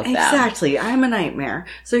talked about them. Exactly, I'm a nightmare.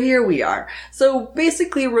 So here we are. So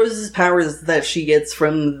basically Rose's powers that she gets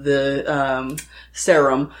from the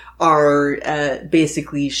serum are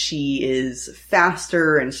basically she is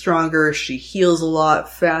faster and stronger. She heals a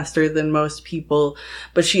lot faster than most people.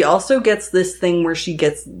 But she also gets this thing where she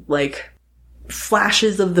gets like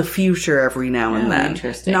flashes of the future every now and then.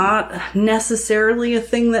 Interesting. Not necessarily a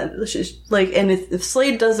thing that she's like, and if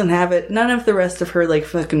Slade doesn't have it, none of the rest of her like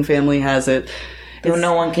fucking family has it.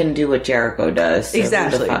 No one can do what Jericho does. So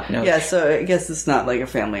exactly. Yeah, so I guess it's not like a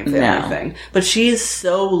family thing. But she's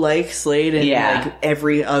so like Slade in like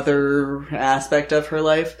every other aspect of her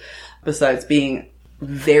life, besides being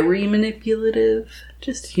very manipulative.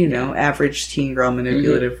 Just, average teen girl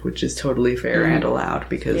manipulative, which is totally fair and allowed,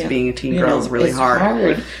 because being a teen girl is really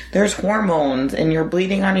hard. There's hormones, and you're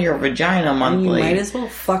bleeding out of your vagina monthly. And you might as well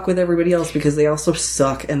fuck with everybody else, because they also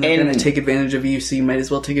suck, and they're going to take advantage of you, so you might as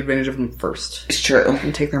well take advantage of them first. It's true.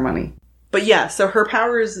 And take their money. But yeah, so her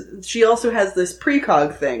powers, she also has this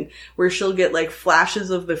precog thing, where she'll get, like, flashes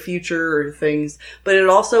of the future or things, but it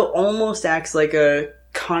also almost acts like a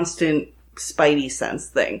constant Spidey sense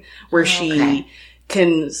thing, where she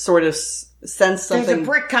can sort of sense something. There's a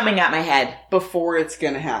brick coming at my head. Before it's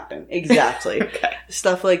going to happen. Exactly.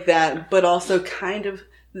 Stuff like that, but also kind of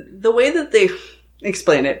the way that they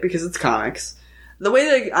explain it, because it's comics, the way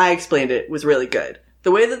that I explained it was really good. The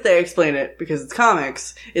way that they explain it, because it's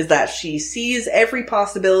comics, is that she sees every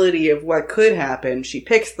possibility of what could happen, she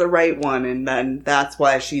picks the right one, and then that's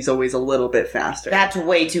why she's always a little bit faster. That's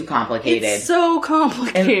way too complicated. It's so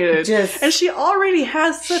complicated. And she already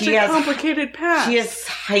has such a complicated past. She has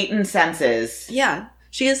heightened senses. Yeah.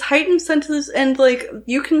 She has heightened senses, and, like,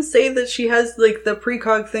 you can say that she has, like, the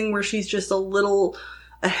precog thing where she's just a little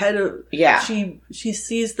ahead of... Yeah. She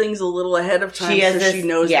sees things a little ahead of time, she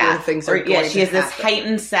knows where things are going to happen. She has this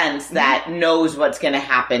heightened sense that knows what's going to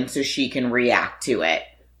happen, so she can react to it.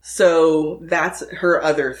 So, that's her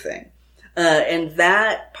other thing. And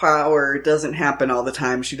that power doesn't happen all the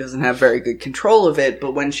time. She doesn't have very good control of it,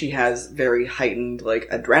 but when she has very heightened, like,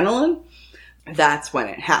 adrenaline, that's when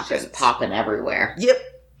it happens. Just popping everywhere. Yep.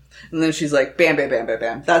 And then she's like, bam, bam, bam, bam,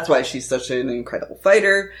 bam. That's why she's such an incredible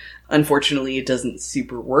fighter. Unfortunately, it doesn't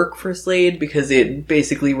super work for Slade, because it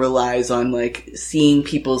basically relies on, like, seeing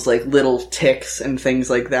people's, like, little ticks and things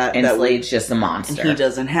like that. And Slade's just a monster. He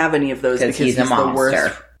doesn't have any of those because he's a monster. The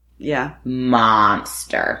worst. Yeah.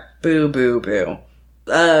 Monster. Boo, boo, boo.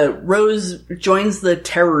 Rose joins the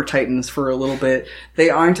Terror Titans for a little bit. They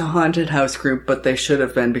aren't a haunted house group, but they should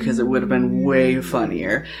have been, because it would have been way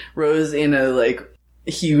funnier. Rose in a, like,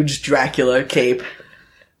 huge Dracula cape.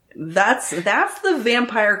 That's the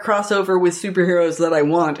vampire crossover with superheroes that I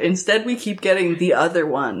want. Instead, we keep getting the other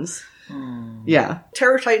ones. Yeah.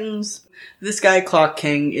 Terror Titans, this guy, Clock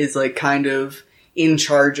King, is, like, kind of in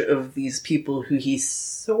charge of these people who he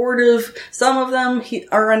sort of... Some of them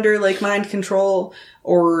are under, like, mind control,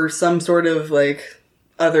 or some sort of, like,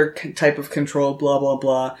 other type of control, blah, blah,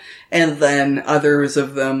 blah. And then others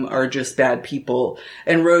of them are just bad people.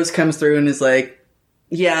 And Rose comes through and is like,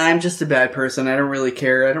 yeah, I'm just a bad person. I don't really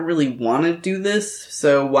care. I don't really want to do this,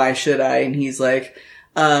 so why should I? And he's like,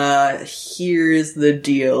 here's the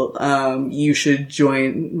deal. You should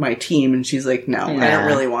join my team. And she's like, no, I don't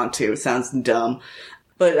really want to. It sounds dumb.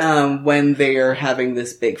 But when they are having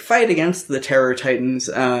this big fight against the Terror Titans,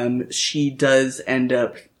 she does end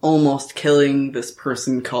up almost killing this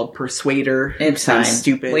person called Persuader. It sounds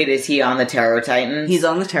stupid. Wait, is he on the Terror Titans? He's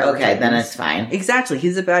on the Terror Titans. Okay, then it's fine. Exactly,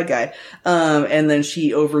 he's a bad guy. And then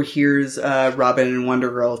she overhears Robin and Wonder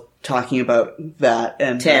Girl talking about that.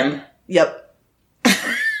 And Tim. Yep.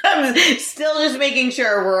 I'm Still just making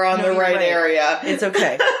sure we're on the right area. It's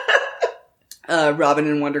okay. Robin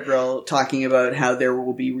and Wonder Girl talking about how there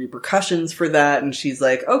will be repercussions for that, and she's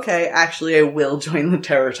like, okay, actually I will join the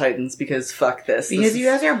Terror Titans because fuck this. Because you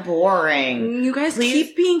guys are boring. You guys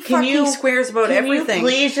keep being fucking squares about everything. You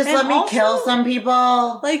please just let me kill some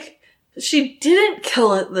people? Like, she didn't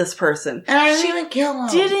kill this person. And I didn't even kill him.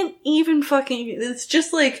 Didn't even fucking... It's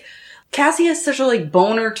just like... Cassie has such a, like,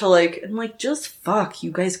 boner to, like... I'm like, just fuck.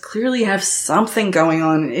 You guys clearly have something going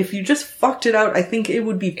on. If you just fucked it out, I think it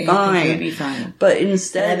would be fine. It would be fine. But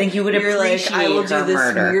instead... I think you would appreciate I will do this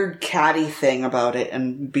murder. weird catty thing about it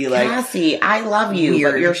and be like... Cassie, I love you,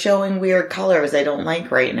 but you're showing weird colors I don't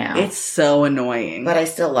like right now. It's so annoying. But I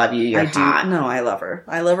still love you. You're hot. No, I love her.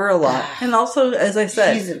 I love her a lot. And also, as I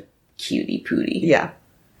said... She's a cutie pootie. Yeah.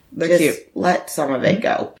 They're just cute. Let some of it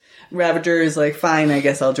go. Ravager is like, fine, I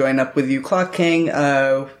guess I'll join up with you, Clock King,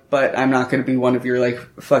 but I'm not gonna be one of your, like,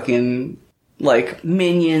 fucking, like,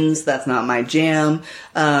 minions. That's not my jam.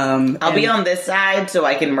 I'll be on this side so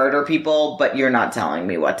I can murder people, but you're not telling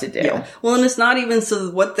me what to do. Yeah. Well, and it's not even so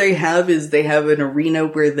what they have is they have an arena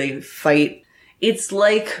where they fight. It's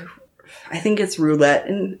like, I think it's roulette,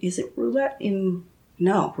 and is it roulette in...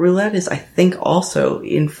 No, roulette is, I think, also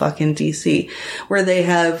in fucking DC, where they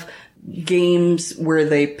have games where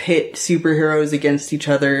they pit superheroes against each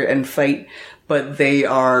other and fight, but they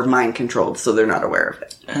are mind controlled, so they're not aware of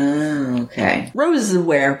it. Oh, okay. Rose is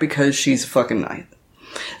aware because she's fucking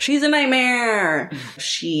she's a nightmare!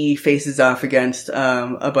 She faces off against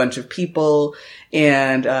a bunch of people,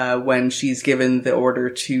 and when she's given the order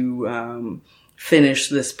to finish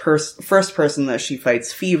this first person that she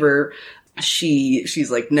fights, Fever, she's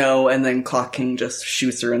like, no, and then Clock King just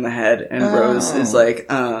shoots her in the head, and Rose is like,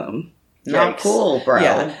 not cool, bro.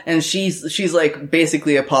 Yeah, and she's like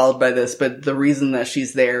basically appalled by this, but the reason that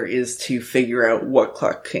she's there is to figure out what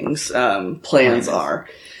Clock King's plans are.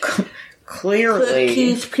 Clearly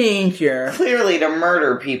to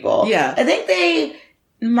murder people. Yeah. I think they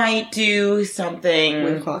might do something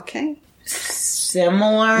with Clock King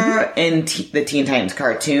similar in the Teen Titans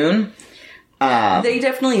cartoon. They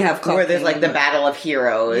definitely have Clock where there's King like the battle of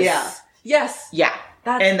heroes. Yeah. Yes. Yeah.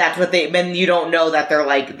 And that's what then you don't know that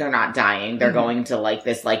they're not dying. They're going to like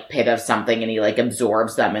this like pit of something and he like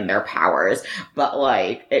absorbs them in their powers. But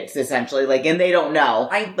like, it's essentially like, and they don't know.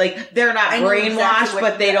 They're not brainwashed, exactly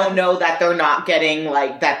but they don't know that they're not getting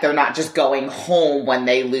like, that they're not just going home when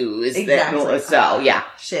they lose. Exactly. So, yeah.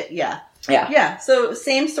 Shit, yeah. Yeah. Yeah, so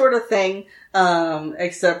same sort of thing,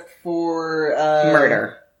 except for,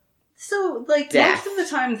 murder. So, like, most of the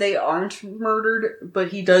time they aren't murdered, but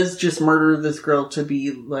he does just murder this girl to be,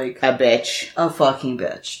 like... a bitch. A fucking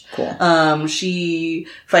bitch. Cool. She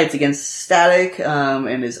fights against Static,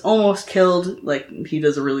 and is almost killed. Like, he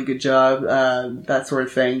does a really good job, that sort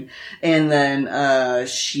of thing. And then,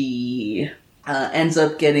 she... ends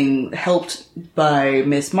up getting helped by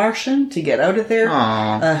Miss Martian to get out of there,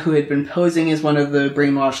 who had been posing as one of the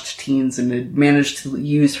brainwashed teens and had managed to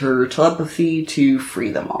use her telepathy to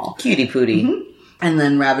free them all. Cutie pootie. Mm-hmm. And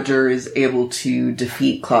then Ravager is able to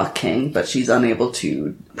defeat Clock King, but she's unable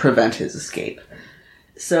to prevent his escape.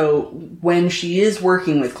 So when she is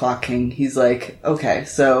working with Clock King, he's like, okay,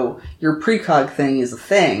 so your precog thing is a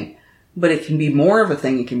thing, but it can be more of a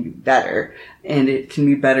thing, it can be better. And it can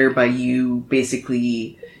be better by you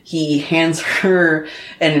basically, he hands her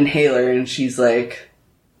an inhaler and she's like,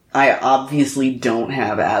 I obviously don't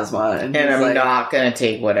have asthma. And I'm like, not gonna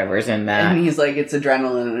take whatever's in that. And he's like, it's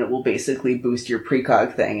adrenaline and it will basically boost your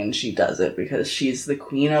precog thing. And she does it because she's the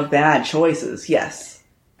queen of bad choices. Yes.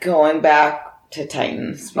 Going back to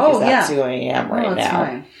Titans, because that's who I am right now.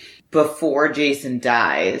 Fine. Before Jason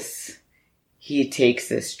dies... he takes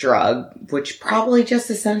this drug, which probably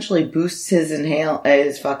just essentially boosts his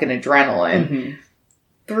fucking adrenaline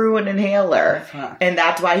through an inhaler. And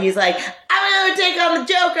that's why he's like, I'm gonna take on the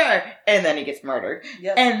Joker! And then he gets murdered.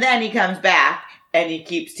 Yep. And then he comes back, and he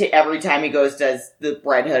keeps, every time he does the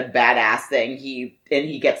Red Hood badass thing, he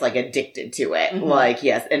gets, like, addicted to it. Mm-hmm. Like,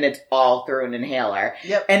 yes, and it's all through an inhaler.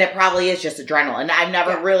 Yep. And it probably is just adrenaline. I've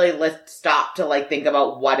never really stopped to, like, think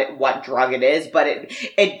about what drug it is, but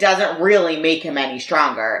it doesn't really make him any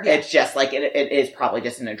stronger. Yeah. It's just, like, it is probably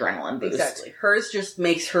just an adrenaline boost. Exactly. Hers just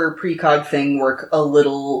makes her precog thing work a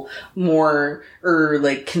little more,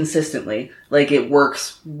 like, consistently. Like, it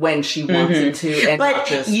works when she wants it to, and but not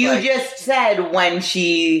just, you just said when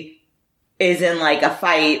she is in like a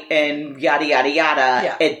fight and yada yada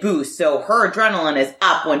yada, it boosts. So her adrenaline is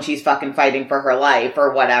up when she's fucking fighting for her life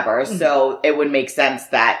or whatever. Mm-hmm. So it would make sense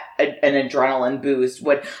that an adrenaline boost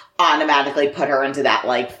would automatically put her into that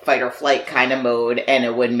like fight or flight kind of mode, and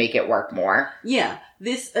it would make it work more. Yeah.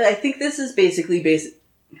 I think this is basically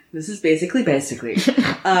This is basically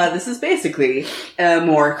a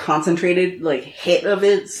more concentrated, like, hit of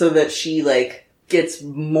it so that she, like, gets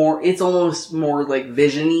more, it's almost more, like,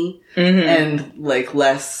 vision-y and, like,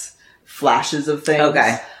 less flashes of things.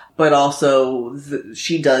 Okay. But also,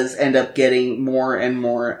 she does end up getting more and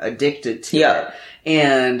more addicted to it.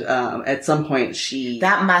 And, at some point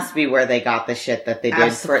that must be where they got the shit that they did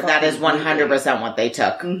that is 100% what they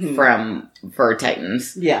took for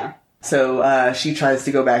Titans. Yeah. So, she tries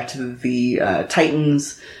to go back to the,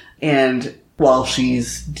 Titans, and while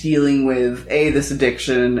she's dealing with A, this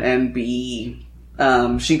addiction, and B,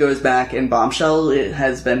 she goes back, and Bombshell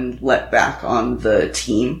has been let back on the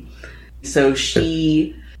team. So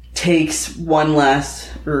she takes one last,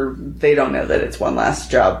 or they don't know that it's one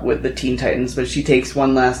last job with the Teen Titans, but she takes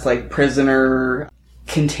one last, like, prisoner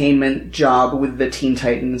containment job with the Teen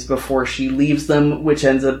Titans before she leaves them, which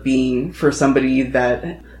ends up being for somebody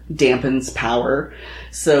that dampens power.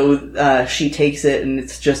 So she takes it, and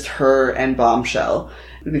it's just her and Bombshell,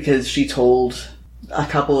 because she told a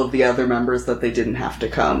couple of the other members that they didn't have to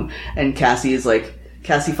come. And Cassie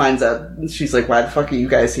finds out, she's like, why the fuck are you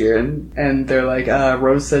guys here? And they're like,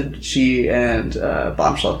 Rose said she and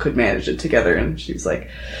Bombshell could manage it together. And she's like,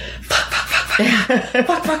 fuck.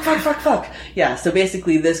 Yeah, so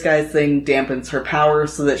basically this guy's thing dampens her power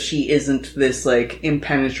so that she isn't this, like,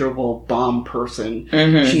 impenetrable bomb person.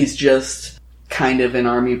 Mm-hmm. She's just kind of an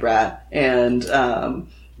army brat. And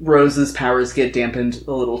Rose's powers get dampened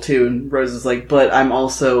a little too. And Rose is like, but I'm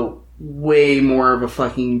also way more of a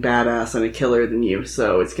fucking badass and a killer than you,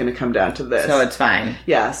 so it's gonna come down to this. So it's fine.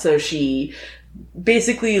 Yeah, so she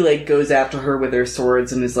basically, like, goes after her with her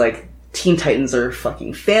swords and is like, Teen Titans are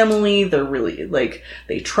fucking family. They're really, like,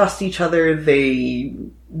 they trust each other. They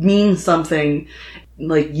mean something.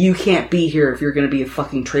 Like, you can't be here if you're gonna be a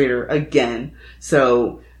fucking traitor again.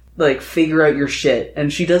 So, like, figure out your shit.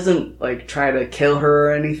 And she doesn't, like, try to kill her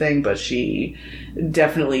or anything, but she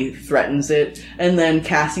definitely threatens it. And then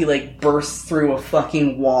Cassie, like, bursts through a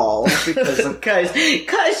fucking wall because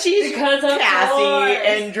she's Cassie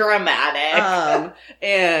and dramatic.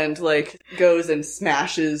 And, like, goes and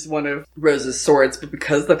smashes one of Rose's swords, but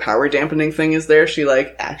because the power dampening thing is there, she,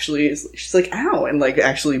 like, she's like, ow, and, like,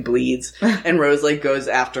 actually bleeds. And Rose, like, goes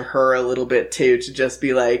after her a little bit too, to just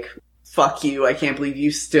be like, fuck you, I can't believe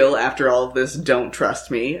you still, after all of this, don't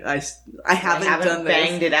trust me. I haven't done this.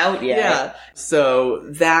 Banged it out yet. Yeah. So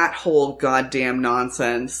that whole goddamn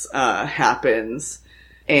nonsense happens,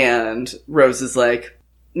 and Rose is like,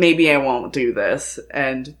 maybe I won't do this.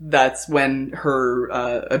 And that's when her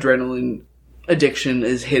adrenaline addiction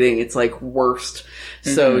is hitting its, like, worst.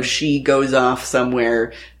 Mm-hmm. So she goes off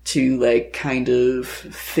somewhere to, like, kind of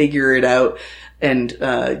figure it out, and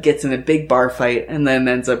gets in a big bar fight, and then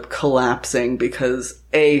ends up collapsing because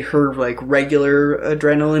her, like, regular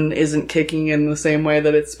adrenaline isn't kicking in the same way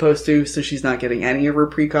that it's supposed to, so she's not getting any of her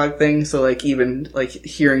precog things. So, like, even, like,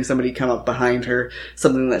 hearing somebody come up behind her,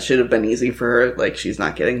 something that should have been easy for her, like, she's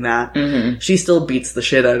not getting that. Mm-hmm. She still beats the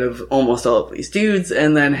shit out of almost all of these dudes,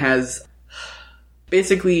 and then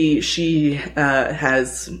basically, she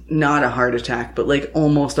has not a heart attack, but, like,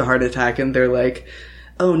 almost a heart attack, and they're like,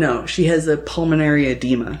 oh no, she has a pulmonary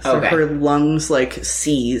edema. So her lungs, like,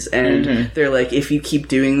 seize, and they're like, if you keep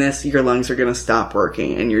doing this, your lungs are gonna stop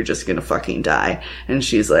working, and you're just gonna fucking die. And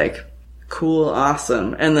she's like, cool,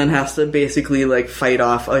 awesome. And then has to basically, like, fight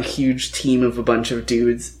off a huge team of a bunch of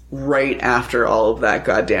dudes right after all of that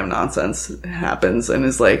goddamn nonsense happens, and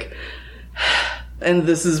is like... And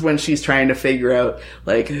this is when she's trying to figure out,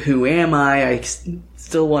 like, who am I? I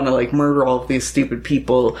still want to, like, murder all of these stupid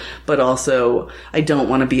people, but also I don't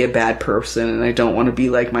want to be a bad person, and I don't want to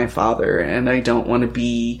be like my father, and I don't want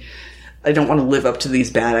to live up to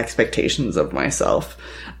these bad expectations of myself,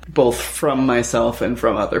 both from myself and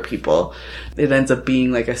from other people. It ends up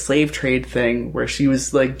being, like, a slave trade thing where she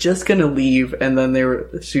was, like, just gonna leave, and then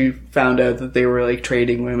she found out that they were, like,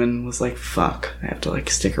 trading women, and was like, fuck, I have to, like,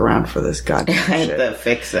 stick around for this goddamn shit. I have to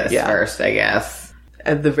fix this first, I guess.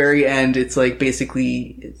 At the very end, it's like,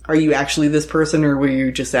 basically, are you actually this person, or were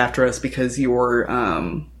you just after us because you're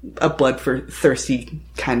a bloodthirsty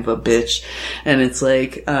kind of a bitch? And it's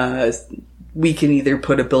like, we can either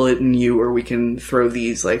put a bullet in you, or we can throw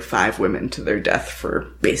these, like, 5 women to their death for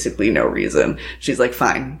basically no reason. She's like,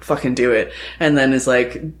 fine, fucking do it. And then is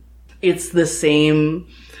like, it's the same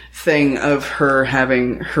thing of her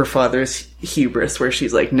having her father's hubris, where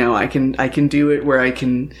she's like, no, I can do it, where I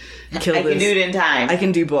can kill this. I can do it in time. I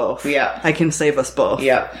can do both. Yeah. I can save us both.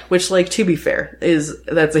 Yeah. Which, like, to be fair,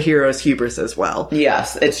 that's a hero's hubris as well.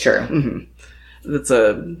 Yes, it's true. Mm-hmm. That's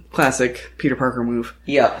a classic Peter Parker move.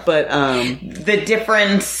 Yeah. But, the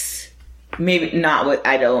difference, maybe not with,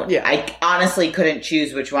 I honestly couldn't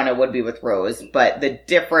choose which one it would be with Rose, but the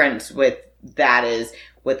difference with that is,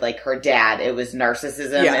 with, like, her dad, it was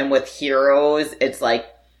narcissism, and with heroes, it's like,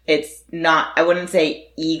 it's not, I wouldn't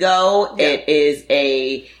say ego, it is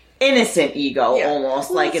a innocent ego,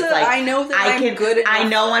 almost. Well, like, it's like, I know that I'm good enough. I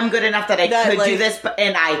know I'm good enough that I could do this,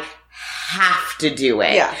 and I have to do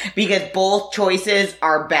it. Yeah. Because both choices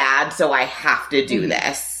are bad, so I have to do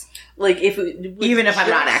this. Like, even if I'm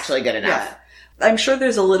not actually good enough. Yeah. I'm sure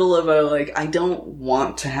there's a little of a, like, I don't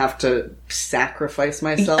want to have to sacrifice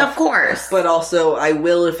myself. Of course. But also, I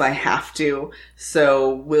will if I have to.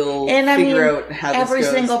 So we'll figure out how this goes. Every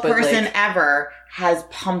single person ever has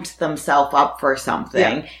pumped themselves up for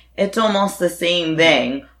something. Yeah. It's almost the same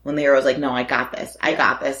thing when the hero's like, no, I got this. I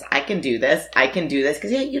got this. I can do this. I can do this.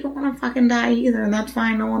 Because, you don't want to fucking die either, and that's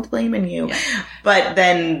fine. No one's blaming you. Yeah. But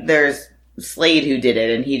then there's Slade who did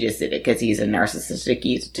it, and he just did it because he's a narcissistic,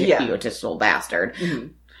 egotistical bastard.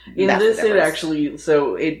 Mm-hmm. In this, it actually,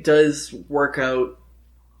 so it does work out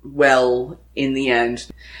well in the end.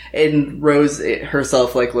 And Rose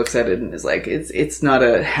herself, like, looks at it and is like, it's not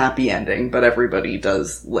a happy ending, but everybody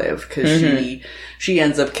does live, because she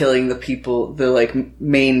ends up killing the people, the, like,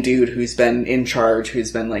 main dude who's been in charge,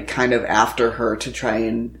 who's been, like, kind of after her to try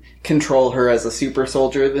and control her as a super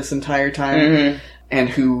soldier this entire time. Mm-hmm. And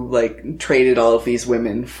who, like, traded all of these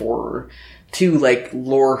women to, like,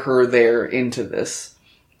 lure her there into this.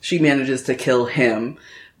 She manages to kill him,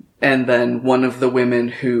 and then one of the women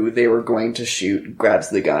who they were going to shoot grabs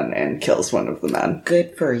the gun and kills one of the men.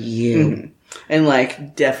 Good for you. Mm-hmm. And,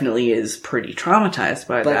 like, definitely is pretty traumatized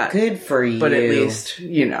by that. But good for you. But at least,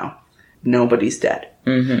 nobody's dead.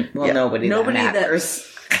 Mm-hmm. Well, nobody that matters.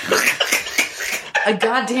 A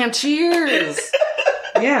goddamn cheers!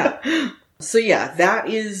 Yeah. So yeah, that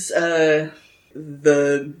is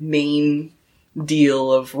the main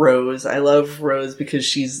deal of Rose. I love Rose because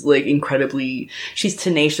she's, like, she's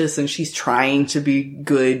tenacious and she's trying to be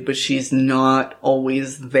good, but she's not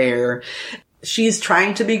always there. She's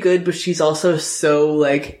trying to be good, but she's also so,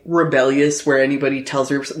 like, rebellious where anybody tells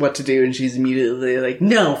her what to do and she's immediately like,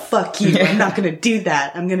 no, fuck you, I'm not gonna do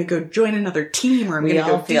that. I'm gonna go join another team, or I'm gonna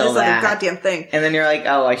go do this other goddamn thing. And then you're like,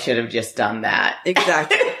 oh, I should have just done that.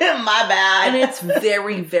 Exactly. My bad. And it's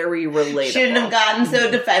very, very relatable. Shouldn't have gotten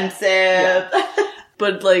so defensive. Yeah.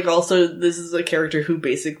 But, like, also, this is a character who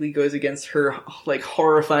basically goes against her, like,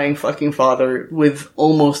 horrifying fucking father with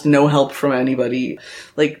almost no help from anybody.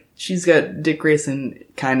 Like, she's got Dick Grayson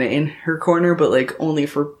kind of in her corner, but, like, only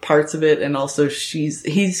for parts of it, and also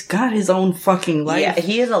he's got his own fucking life. Yeah,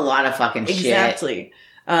 he has a lot of fucking shit. Exactly.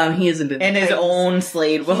 He isn't and his own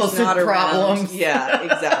Slade Wilson problems. Yeah,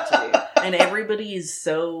 exactly. And everybody is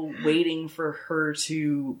so waiting for her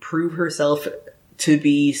to prove herself to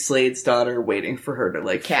be Slade's daughter, waiting for her to,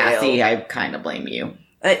 like, Cassie, fail. I kind of blame you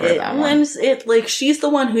for that one. Like, she's the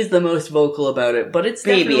one who's the most vocal about it, but it's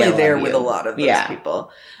definitely there with a lot of those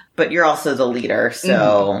people. But you're also the leader,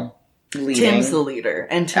 so... Leading. Tim's the leader,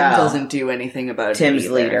 and Tim doesn't do anything about Tim's it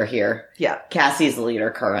the leader here. Yeah. Cassie's the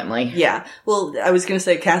leader currently. Yeah. Well, I was going to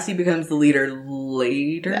say Cassie becomes the leader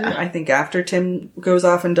later, I think after Tim goes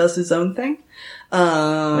off and does his own thing.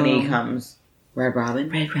 When he comes. Red Robin?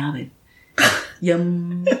 Red Robin.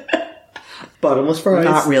 Yum. Bottomless fries.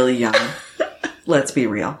 Not really yum. Let's be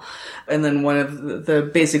real. And then one of the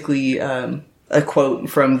basically, a quote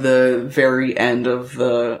from the very end of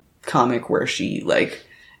the comic where she, like,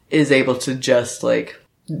 is able to just, like,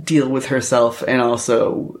 deal with herself and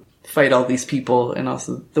also fight all these people. And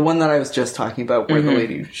also the one that I was just talking about where the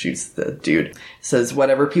lady shoots the dude says,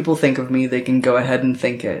 whatever people think of me, they can go ahead and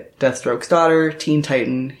think it. Deathstroke's daughter, Teen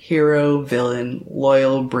Titan, hero, villain,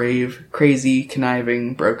 loyal, brave, crazy,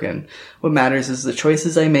 conniving, broken. What matters is the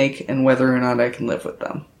choices I make and whether or not I can live with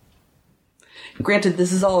them. Granted,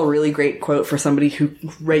 this is all a really great quote for somebody who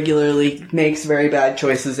regularly makes very bad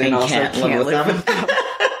choices and also can't live with them.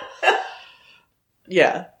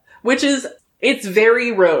 Yeah. Which is, it's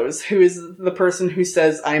very Rose, who is the person who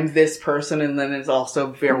says, I'm this person, and then is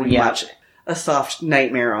also very much a soft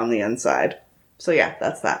nightmare on the inside. So yeah,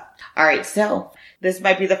 that's that. Alright, so this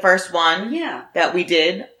might be the first one that we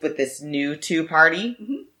did with this new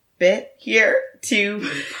two-party bit here.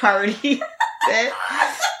 Two-party bit.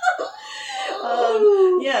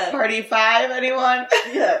 Yeah. Party 5, anyone?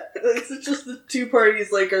 Yeah, it's just the two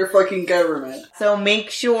parties like our fucking government. So make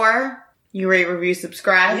sure you rate, review,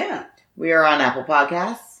 subscribe. Yeah. We are on Apple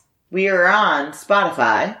Podcasts. We are on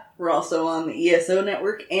Spotify. We're also on the ESO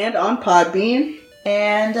Network and on Podbean.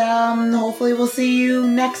 And hopefully we'll see you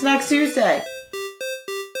next Tuesday.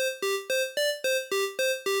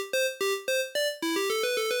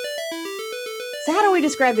 So how do we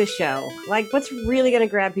describe this show? Like, what's really going to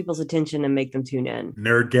grab people's attention and make them tune in?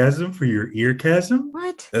 Nerdgasm for your eargasm?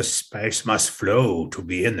 What? The spice must flow to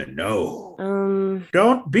be in the know.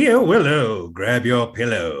 Don't be a willow. Grab your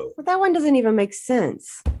pillow. Well, that one doesn't even make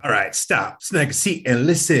sense. All right, stop. Snag a seat and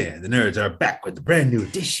listen. The nerds are back with the brand new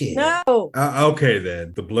edition. No. Okay,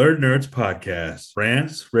 then. The Blurred Nerds Podcast.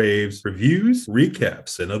 Rants, raves, reviews,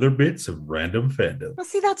 recaps, and other bits of random fandom. Well,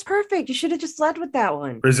 see, that's perfect. You should have just led with that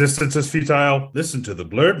one. Resistance is futile. Listen to the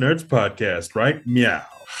Blurred Nerds Podcast, right? Meow.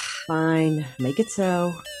 Fine. Make it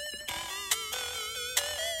so.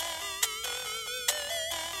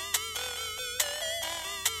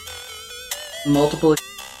 Multiple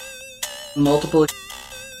occasions,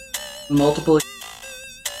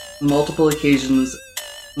 multiple occasions.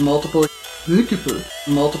 Multiple occasions.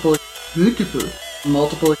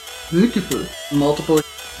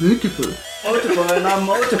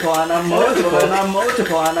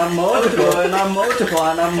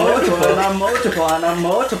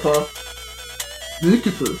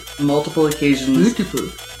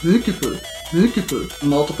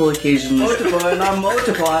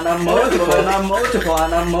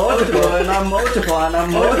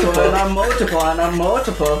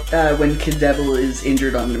 When Kid Devil is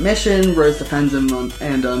injured on a mission, Rose defends him on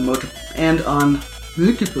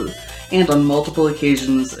multiple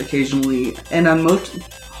occasions, occasionally, and on oh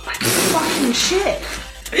my fucking shit!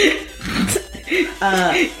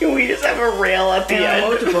 Can we just have a rail at the end?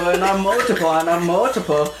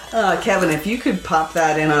 Multiple. Kevin, if you could pop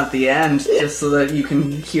that in at the end, just so that you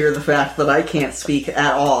can hear the fact that I can't speak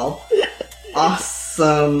at all.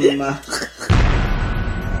 Awesome.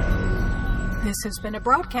 This has been a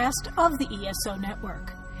broadcast of the ESO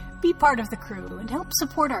Network. Be part of the crew and help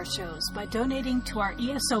support our shows by donating to our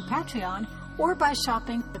ESO Patreon or by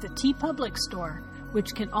shopping at the TeePublic store,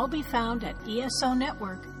 which can all be found at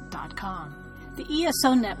esonetwork.com. The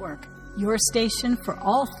ESO Network, your station for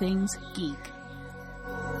all things geek.